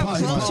claws.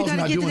 His paws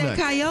not doing that.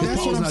 His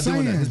paws not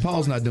doing that. His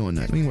paws not doing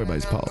that. We ain't worry about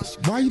his paws.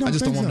 Why you don't I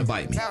just don't think want him so?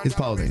 to bite me. His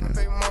paws ain't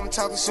nothing. Mama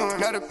talking soon.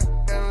 Another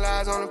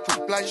lies on the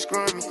poop like you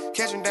screwing me.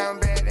 Catch him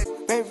down bad.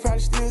 Baby probably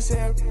still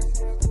say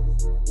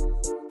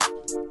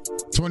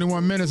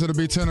 21 minutes, it'll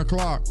be 10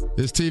 o'clock.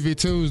 It's TV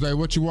Tuesday.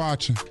 What you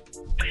watching?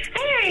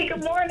 Hey,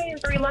 good morning,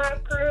 3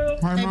 Live crew.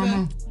 Hi,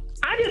 Mama.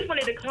 I just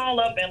wanted to call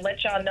up and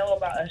let y'all know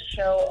about a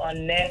show on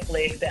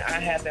Netflix that I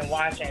have been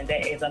watching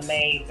that is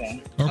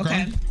amazing.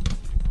 Okay.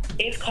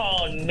 It's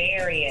called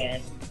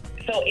Marianne.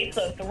 So it's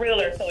a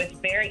thriller, so it's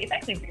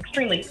actually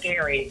extremely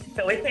scary.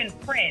 So it's in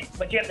print,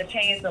 but you have to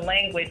change the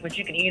language, which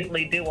you can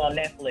easily do on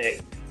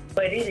Netflix.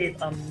 But it is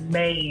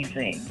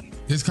amazing.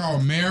 It's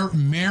called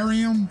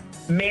Marianne.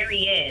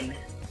 Marianne.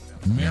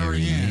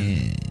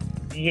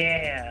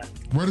 Yeah.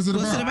 What is it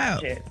What's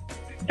about? it about?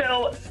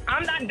 So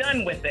I'm not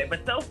done with it,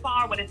 but so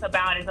far what it's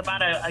about is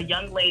about a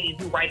young lady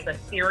who writes a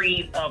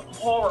series of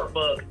horror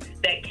books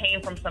that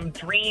came from some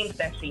dreams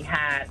that she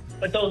had,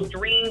 but those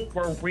dreams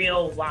were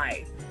real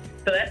life.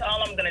 So that's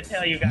all I'm going to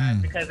tell you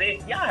guys because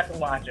y'all have to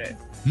watch it.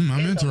 I'm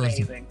It's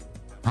interested. amazing.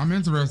 I'm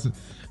interested.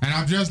 And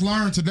I've just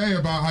learned today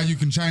about how you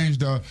can change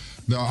the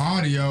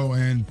audio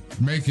and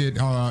make it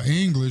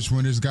English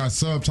when it's got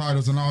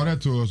subtitles and all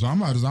that to it. So I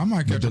might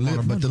catch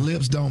But the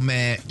lips don't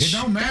match. It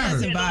don't matter.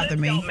 Doesn't bother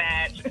me. Don't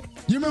match.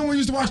 You remember when we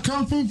used to watch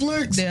Kung Fu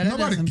flicks? Yeah, that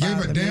Nobody doesn't gave a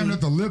bother damn me.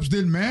 that the lips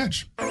didn't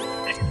match.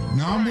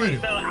 No, I'm with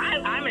it. So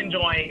I'm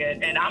enjoying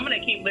it, and I'm going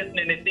to keep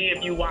listening to see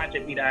if you watch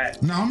it,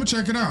 B-Dot. No, I'm going to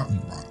check it out.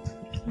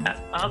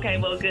 Okay,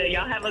 well, good.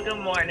 Y'all have a good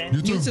morning.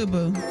 You too. You too,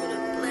 boo.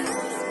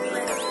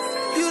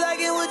 You like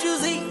it what you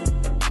see.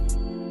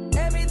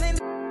 Everything.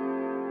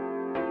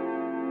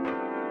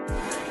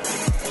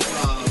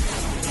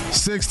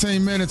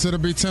 16 minutes, it'll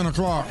be 10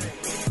 o'clock.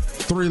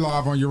 3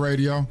 Live on your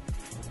radio.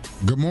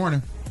 Good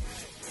morning.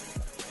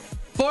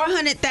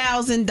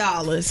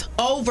 $400,000,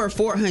 over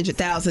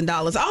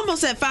 $400,000,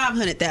 almost at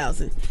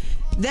 $500,000.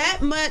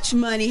 That much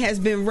money has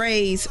been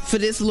raised for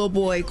this little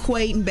boy,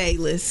 Quaden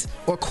Bayless,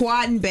 or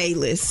Quaden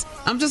Bayless.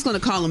 I'm just going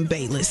to call him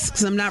Bayless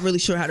because I'm not really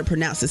sure how to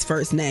pronounce his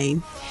first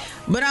name.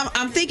 But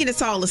I'm thinking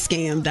it's all a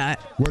scam, Dot.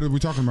 What are we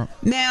talking about?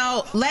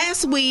 Now,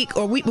 last week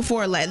or week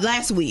before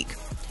last week,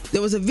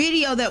 there was a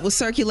video that was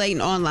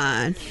circulating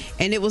online,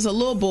 and it was a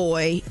little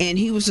boy, and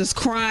he was just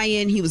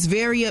crying. He was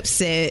very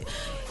upset.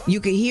 You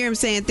can hear him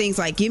saying things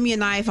like, "Give me a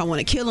knife, I want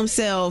to kill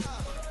himself."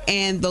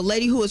 And the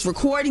lady who was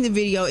recording the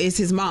video is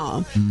his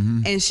mom.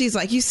 And she's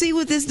like, "You see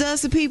what this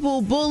does to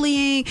people?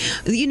 Bullying.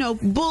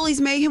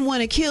 Bullies made him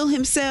want to kill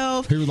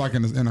himself." He was like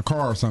in a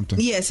car or something.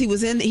 Yes, he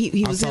was in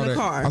a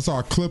car. I saw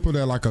a clip of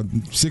that, like a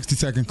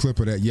 60-second clip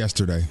of that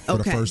yesterday for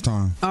the first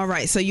time. All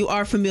right, so you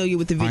are familiar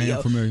with the video. I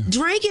am familiar.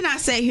 Drake and I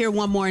sat here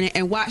one morning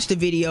and watched the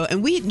video,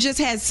 and we just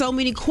had so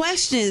many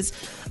questions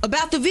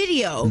about the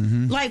video.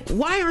 Like,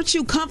 why aren't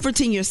you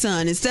comforting your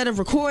son instead of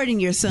recording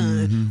your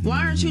son?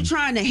 Why aren't you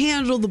trying to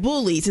handle the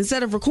bullies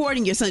instead of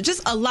recording your son?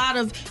 Just a lot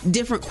of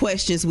different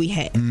questions we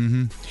had.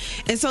 And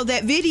so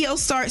that video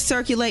starts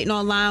circulating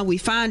online. We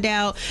find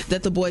out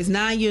that the boy's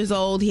 9 years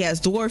old. He has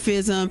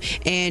dwarfism,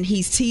 and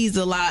he's teased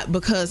a lot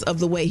because of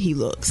the way he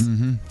looks.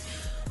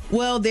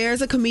 Well,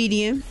 there's a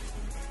comedian,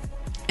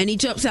 and he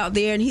jumps out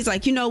there, and he's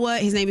like, you know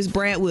what? His name is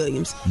Brad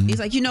Williams. He's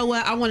like, you know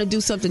what? I want to do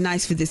something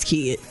nice for this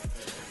kid.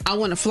 I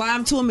want to fly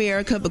him to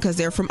America because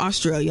they're from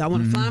Australia. I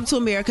want to fly him to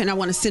America, and I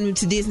want to send him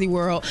to Disney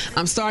World.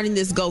 I'm starting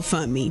this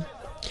GoFundMe.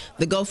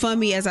 The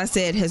GoFundMe, as I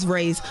said, has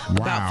raised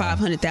about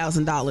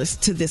 $500,000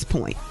 to this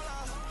point.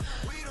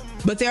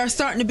 But there are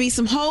starting to be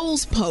some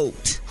holes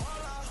poked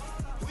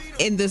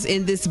in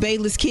this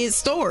Bayless kid's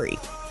story.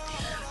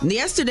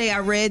 Yesterday, I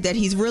read that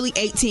he's really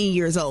 18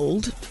 years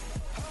old.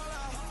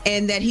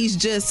 and that he's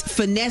just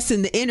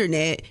finessing the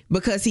internet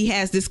because he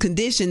has this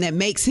condition that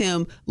makes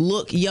him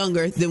look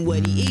younger than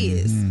what he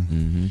is.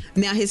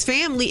 Now, his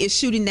family is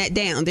shooting that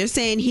down. They're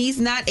saying he's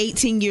not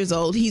 18 years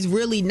old. He's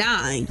really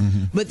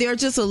 9. But there are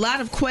just a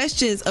lot of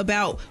questions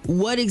about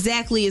what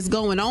exactly is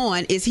going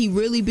on. Is he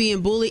really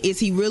being bullied? Is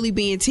he really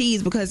being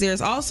teased? Because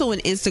there's also an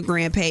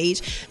Instagram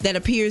page that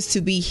appears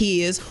to be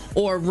his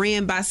or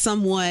ran by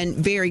someone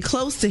very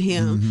close to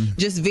him.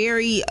 Just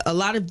a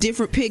lot of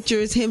different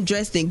pictures, him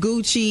dressed in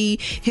Gucci,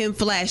 him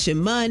flashing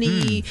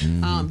money.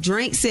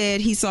 Drake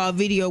said he saw a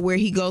video where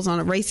he goes on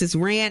a racist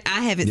rant.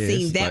 I haven't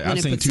seen that one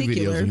in particular. I've seen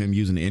 2 videos of him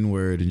using the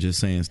N-word and just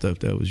saying stuff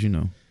that was,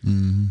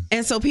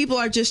 And so people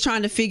are just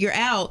trying to figure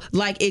out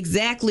like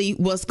exactly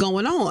what's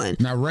going on.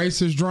 Now,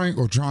 racist Drake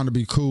or trying to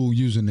be cool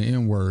using the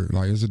N-word,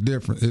 like it's a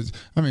difference.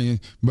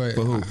 But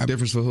for who?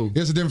 Difference for who?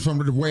 It's a difference from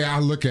the way I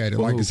look at it.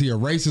 For like, is he a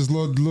racist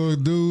little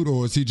dude,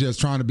 or is he just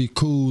trying to be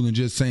cool and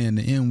just saying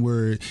the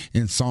N-word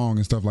in song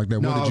and stuff like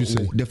that? What did you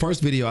see? The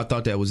first video, I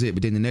thought that was it,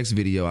 but then the next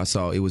video I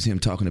saw, it was him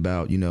talking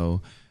about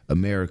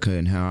America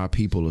and how our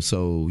people are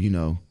so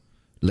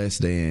less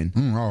than.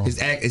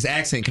 His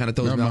accent kind of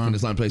throws me off in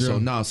this line of place.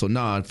 Yeah. So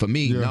nah, for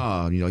me,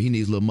 he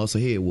needs a little muscle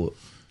head whoop.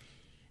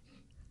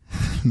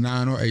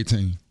 9 or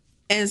 18.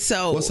 And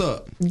so what's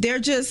up? There are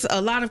just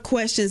a lot of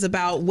questions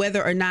about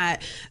whether or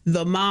not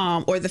the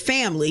mom or the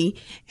family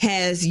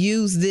has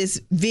used this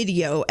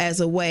video as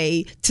a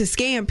way to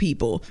scam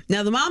people.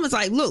 Now, the mom is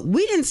like, look,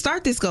 we didn't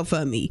start this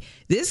GoFundMe.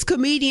 This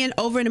comedian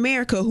over in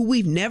America who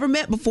we've never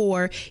met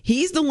before,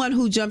 he's the one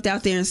who jumped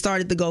out there and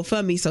started the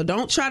GoFundMe. So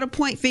don't try to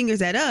point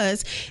fingers at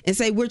us and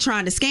say we're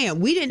trying to scam.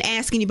 We didn't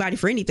ask anybody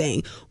for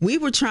anything. We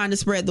were trying to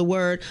spread the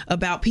word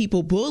about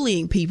people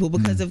bullying people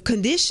because of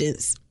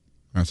conditions.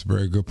 That's a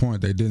very good point.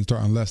 They didn't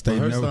start unless they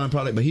know.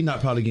 But he's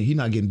not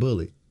getting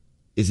bullied.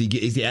 Is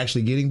he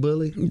actually getting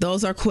bullied?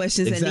 Those are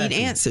questions that need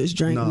answers,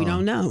 Drake. No. We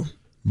don't know.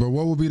 But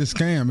what would be the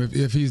scam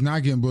if he's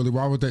not getting bullied?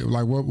 Why would they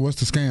what's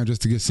the scam?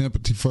 Just to get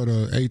sympathy for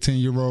the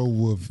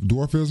 18-year-old with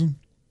dwarfism?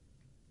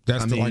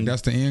 That's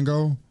the end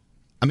goal.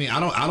 I mean,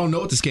 I don't know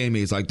what the scam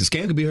is. Like, the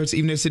scam could be her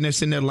even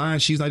sitting there lying.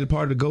 She's like a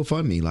part of the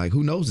GoFundMe. Like,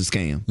 who knows the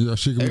scam? Yeah,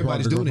 she could.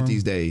 Everybody's doing it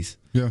these days.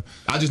 Yeah,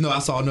 I just know I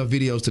saw enough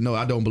videos to know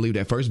I don't believe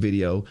that first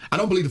video. I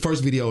don't believe the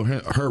first video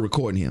her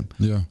recording him.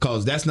 Yeah,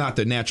 because that's not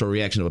the natural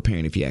reaction of a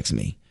parent. If you ask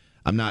me,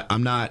 I'm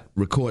not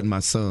recording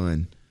my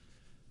son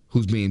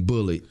who's being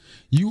bullied.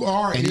 You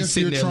are, and he's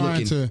sitting there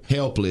looking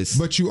helpless.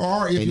 But you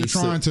are if you're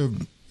trying to.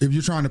 If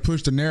you're trying to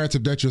push the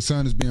narrative that your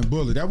son is being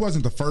bullied. That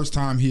wasn't the first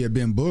time he had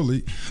been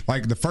bullied.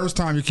 Like, the first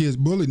time your kid's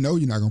bullied, no,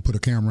 you're not going to put a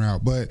camera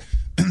out. But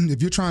if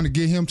you're trying to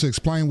get him to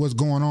explain what's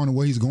going on and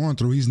what he's going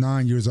through, he's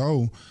 9 years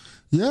old.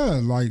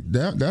 Yeah, like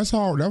that's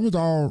all. That was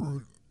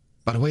all.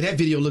 By the way, that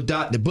video looked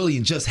out. The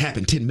bullying just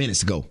happened 10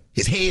 minutes ago.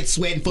 His head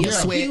sweating, full of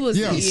sweat.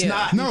 He's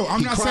snot. No,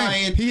 I'm not crying.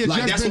 saying he had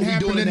just that's been what we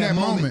doing in that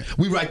moment.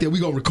 We right there. We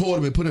gonna record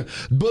him and put him.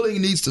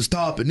 Bullying needs to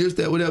stop and this,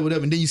 that, whatever.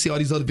 And then you see all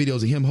these other videos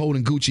of him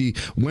holding Gucci,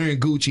 wearing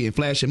Gucci, and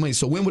flashing money.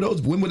 So when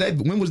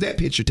was that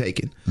picture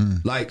taken?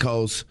 Like,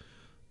 cause,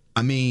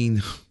 I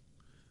mean,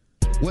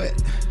 what?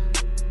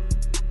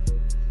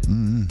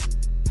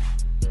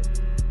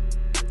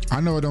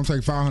 I know it don't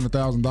take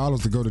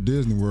 $500,000 to go to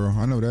Disney World.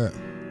 I know that.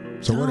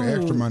 So where the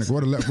extra money?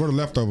 Where the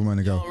leftover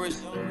money go?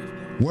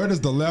 Where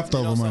does the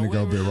leftover money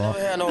go, Big Rock?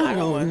 I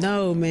don't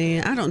know,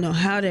 man. I don't know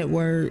how that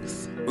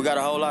works. We got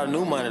a whole lot of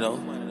new money though.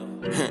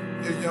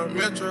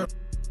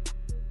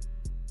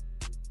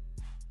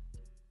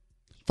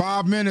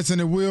 5 minutes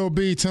and it will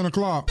be 10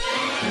 o'clock.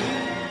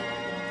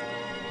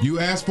 You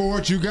asked for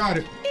it, you got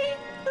it.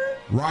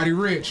 Roddy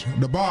Ricch,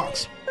 The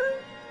Box.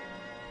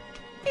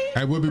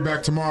 Hey, we'll be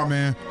back tomorrow,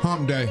 man.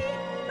 Hump Day,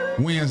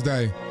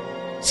 Wednesday.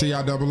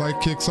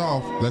 CIAA kicks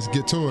off. Let's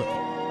get to it.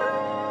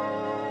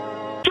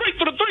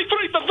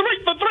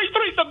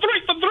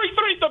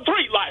 The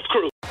three life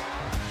crew.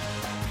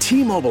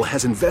 T-Mobile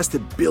has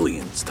invested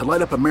billions to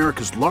light up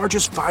America's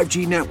largest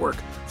 5G network,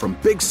 from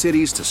big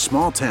cities to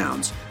small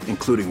towns,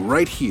 including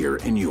right here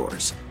in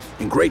yours.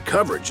 And great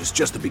coverage is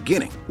just the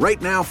beginning.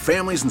 Right now,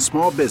 families and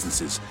small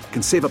businesses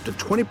can save up to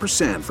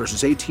 20%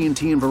 versus AT&T and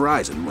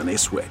Verizon when they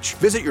switch.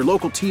 Visit your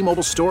local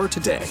T-Mobile store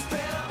today.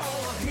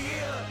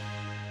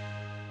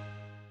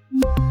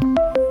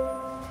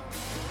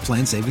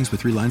 Plan savings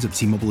with 3 lines of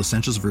T-Mobile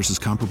Essentials versus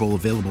comparable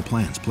available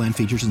plans. Plan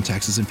features and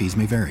taxes and fees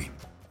may vary.